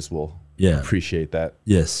Taiwanese Buddhists will appreciate that.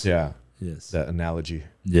 Yes. Yeah. Yes. That analogy.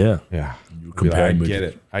 Yeah. Yeah. I get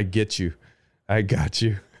it. I get you. I got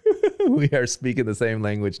you. We are speaking the same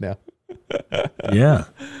language now. Yeah.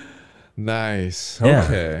 Nice. Yeah.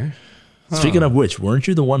 Okay. Speaking of which, weren't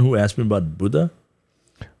you the one who asked me about Buddha?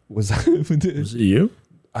 Was it you?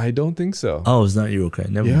 I don't think so. Oh, it's not you. Okay,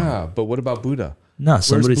 never mind. Yeah, but what about Buddha? No,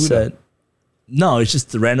 somebody said. No, it's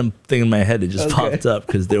just a random thing in my head. It just popped up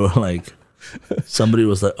because they were like, somebody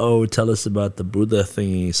was like, "Oh, tell us about the Buddha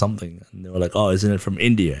thingy, something." And they were like, "Oh, isn't it from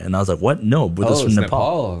India?" And I was like, "What? No, Buddha's from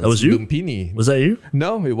Nepal." That was you. Lumpini. Was that you?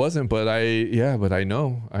 No, it wasn't. But I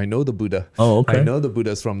know the Buddha. Oh, okay. I know the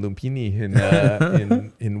Buddha's from Lumpini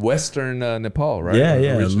in western Nepal, right? Yeah,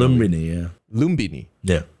 Lumbini. Lumbini.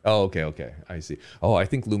 Yeah. Oh, okay. I see. Oh, I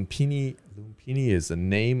think Lumpini is the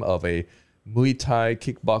name of a Muay Thai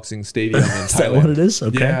kickboxing stadium in Thailand. Is that what it is?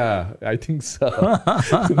 Okay. Yeah, I think so.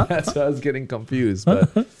 That's why I was getting confused.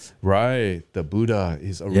 But right, the Buddha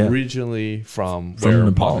is originally from where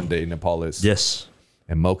Nepal. modern day Nepal is. Yes.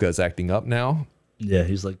 And Mocha is acting up now. Yeah,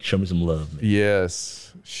 he's like, show me some love. Man.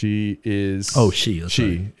 Yes, she is. Oh, she.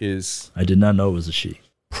 She is. I did not know it was a she.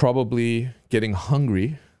 Probably getting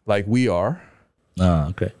hungry like we are. Ah,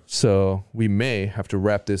 okay. So we may have to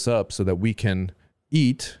wrap this up so that we can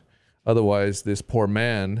eat. Otherwise, this poor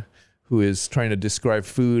man who is trying to describe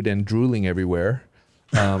food and drooling everywhere,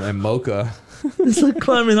 and Mocha. It's like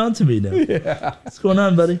climbing onto me now. Yeah. What's going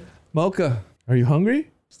on, buddy? Mocha, are you hungry?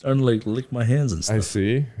 Starting to like lick my hands and stuff. I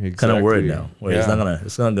see. Exactly. Kind of worried now. Wait, it's not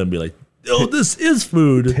gonna be like, oh, this is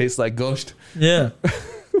food. Tastes like ghost. Yeah.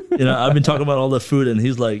 You know, I've been talking about all the food, and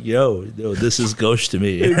he's like, yo, this is ghost to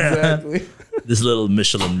me. Exactly. This little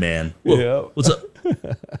Michelin man. Whoa, yeah. What's up?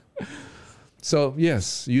 So,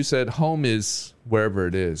 yes, you said home is wherever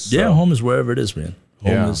it is. So. Yeah, home is wherever it is, man.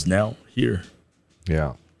 Home Yeah. is now here.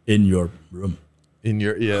 Yeah. In your room.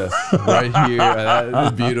 Yes, right here. That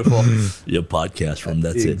is beautiful. Your podcast room,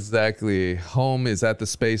 that's it. Exactly. Home is at the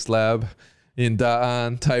Spacelab in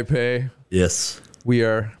Da'an, Taipei. Yes. We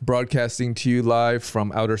are broadcasting to you live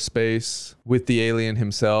from outer space with the alien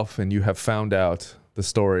himself, and you have found out the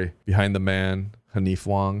story behind the man, Hanif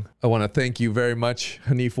Wang. I want to thank you very much,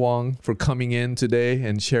 Hanif Wang, for coming in today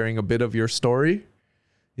and sharing a bit of your story.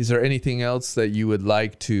 Is there anything else that you would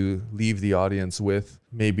like to leave the audience with?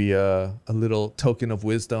 Maybe a little token of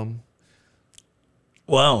wisdom?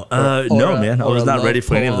 Wow. No, man. I was not ready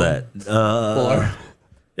for any of that.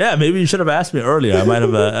 Yeah, maybe you should have asked me earlier. I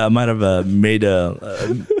might have made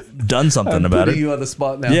done something about it. Putting you on the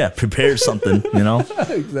spot now. Yeah, prepared something. You know.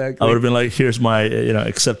 Exactly. I would have been like, "Here's my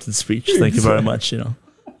acceptance speech. Thank you very much." You know.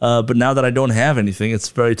 But now that I don't have anything, it's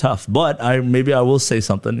very tough. But maybe I will say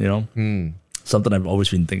something. You know, something I've always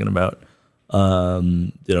been thinking about.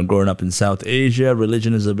 Growing up in South Asia,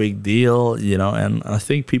 religion is a big deal. You know, and I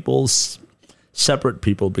think people separate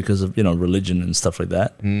people because of, religion and stuff like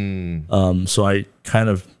that. So I kind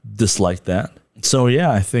of dislike that. So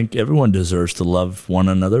yeah, I think everyone deserves to love one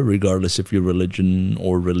another, regardless of your religion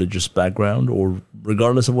or religious background, or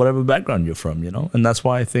regardless of whatever background you're from, And that's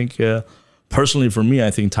why I think, personally for me,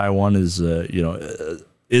 I think Taiwan is,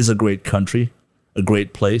 is a great country, a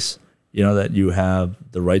great place. That you have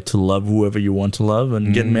the right to love whoever you want to love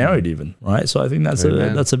and get married even, right? So I think that's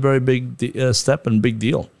a very big step and big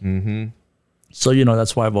deal. Mm-hmm. So,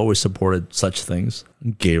 that's why I've always supported such things,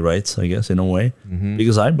 gay rights, I guess, in a way,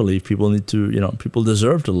 because I believe people need to, people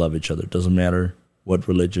deserve to love each other. It doesn't matter what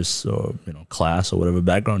religious or, class or whatever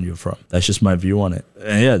background you're from. That's just my view on it.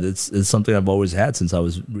 And yeah, it's something I've always had since I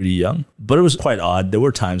was really young. But it was quite odd. There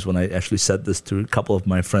were times when I actually said this to a couple of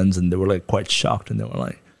my friends and they were like quite shocked and they were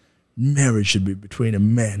like, marriage should be between a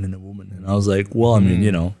man and a woman. And I was like, well, I mean,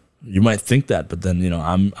 you might think that, but then,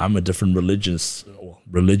 I'm a different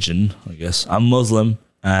religion, I guess. I'm Muslim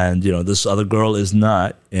and, this other girl is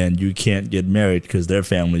not, and you can't get married because their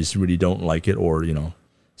families really don't like it, or,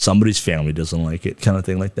 somebody's family doesn't like it, kind of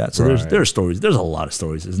thing like that. So there are stories. There's a lot of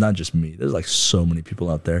stories. It's not just me. There's like so many people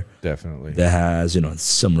out there. Definitely. That has,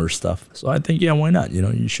 similar stuff. So I think, yeah, why not?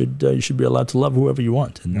 You should be allowed to love whoever you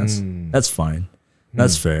want. And that's fine.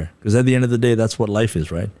 That's fair. Because at the end of the day, that's what life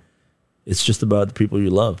is, right? It's just about the people you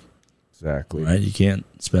love. Exactly. Right? You can't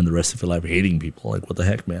spend the rest of your life hating people. Like, what the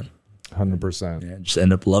heck, man? 100%. Yeah, just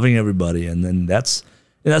end up loving everybody. And then that's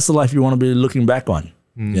the life you want to be looking back on.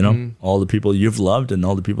 All the people you've loved and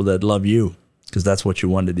all the people that love you. Because that's what you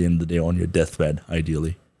want at the end of the day on your deathbed,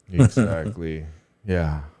 ideally. Exactly.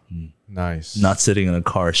 Yeah. Nice. Not sitting in a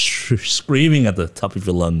car screaming at the top of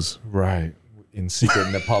your lungs. Right. In secret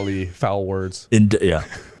Nepali foul words. Yeah.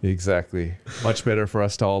 Exactly. Much better for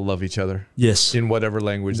us to all love each other. Yes. In whatever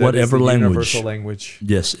language. Whatever that is the language. Universal language.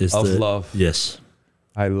 Yes. Of love. Yes.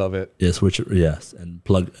 I love it. Yes. Yes. And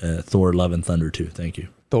plug Thor, Love, and Thunder too. Thank you.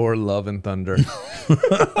 Thor, Love, and Thunder.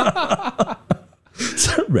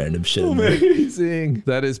 Random shit. Amazing.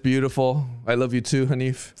 That is beautiful. I love you too,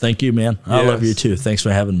 Hanif. Thank you, man. I love you too. Thanks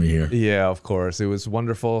for having me here. Yeah, of course. It was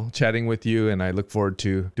wonderful chatting with you, and I look forward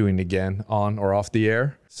to doing it again on or off the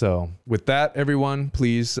air. So with that, everyone,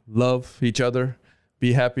 please love each other.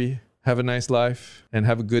 Be happy. Have a nice life, and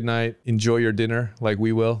have a good night. Enjoy your dinner like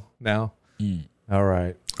we will now. All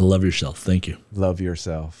right. Love yourself. Thank you. Love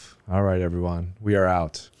yourself. All right, everyone. We are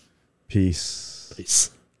out. Peace.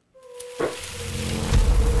 Peace.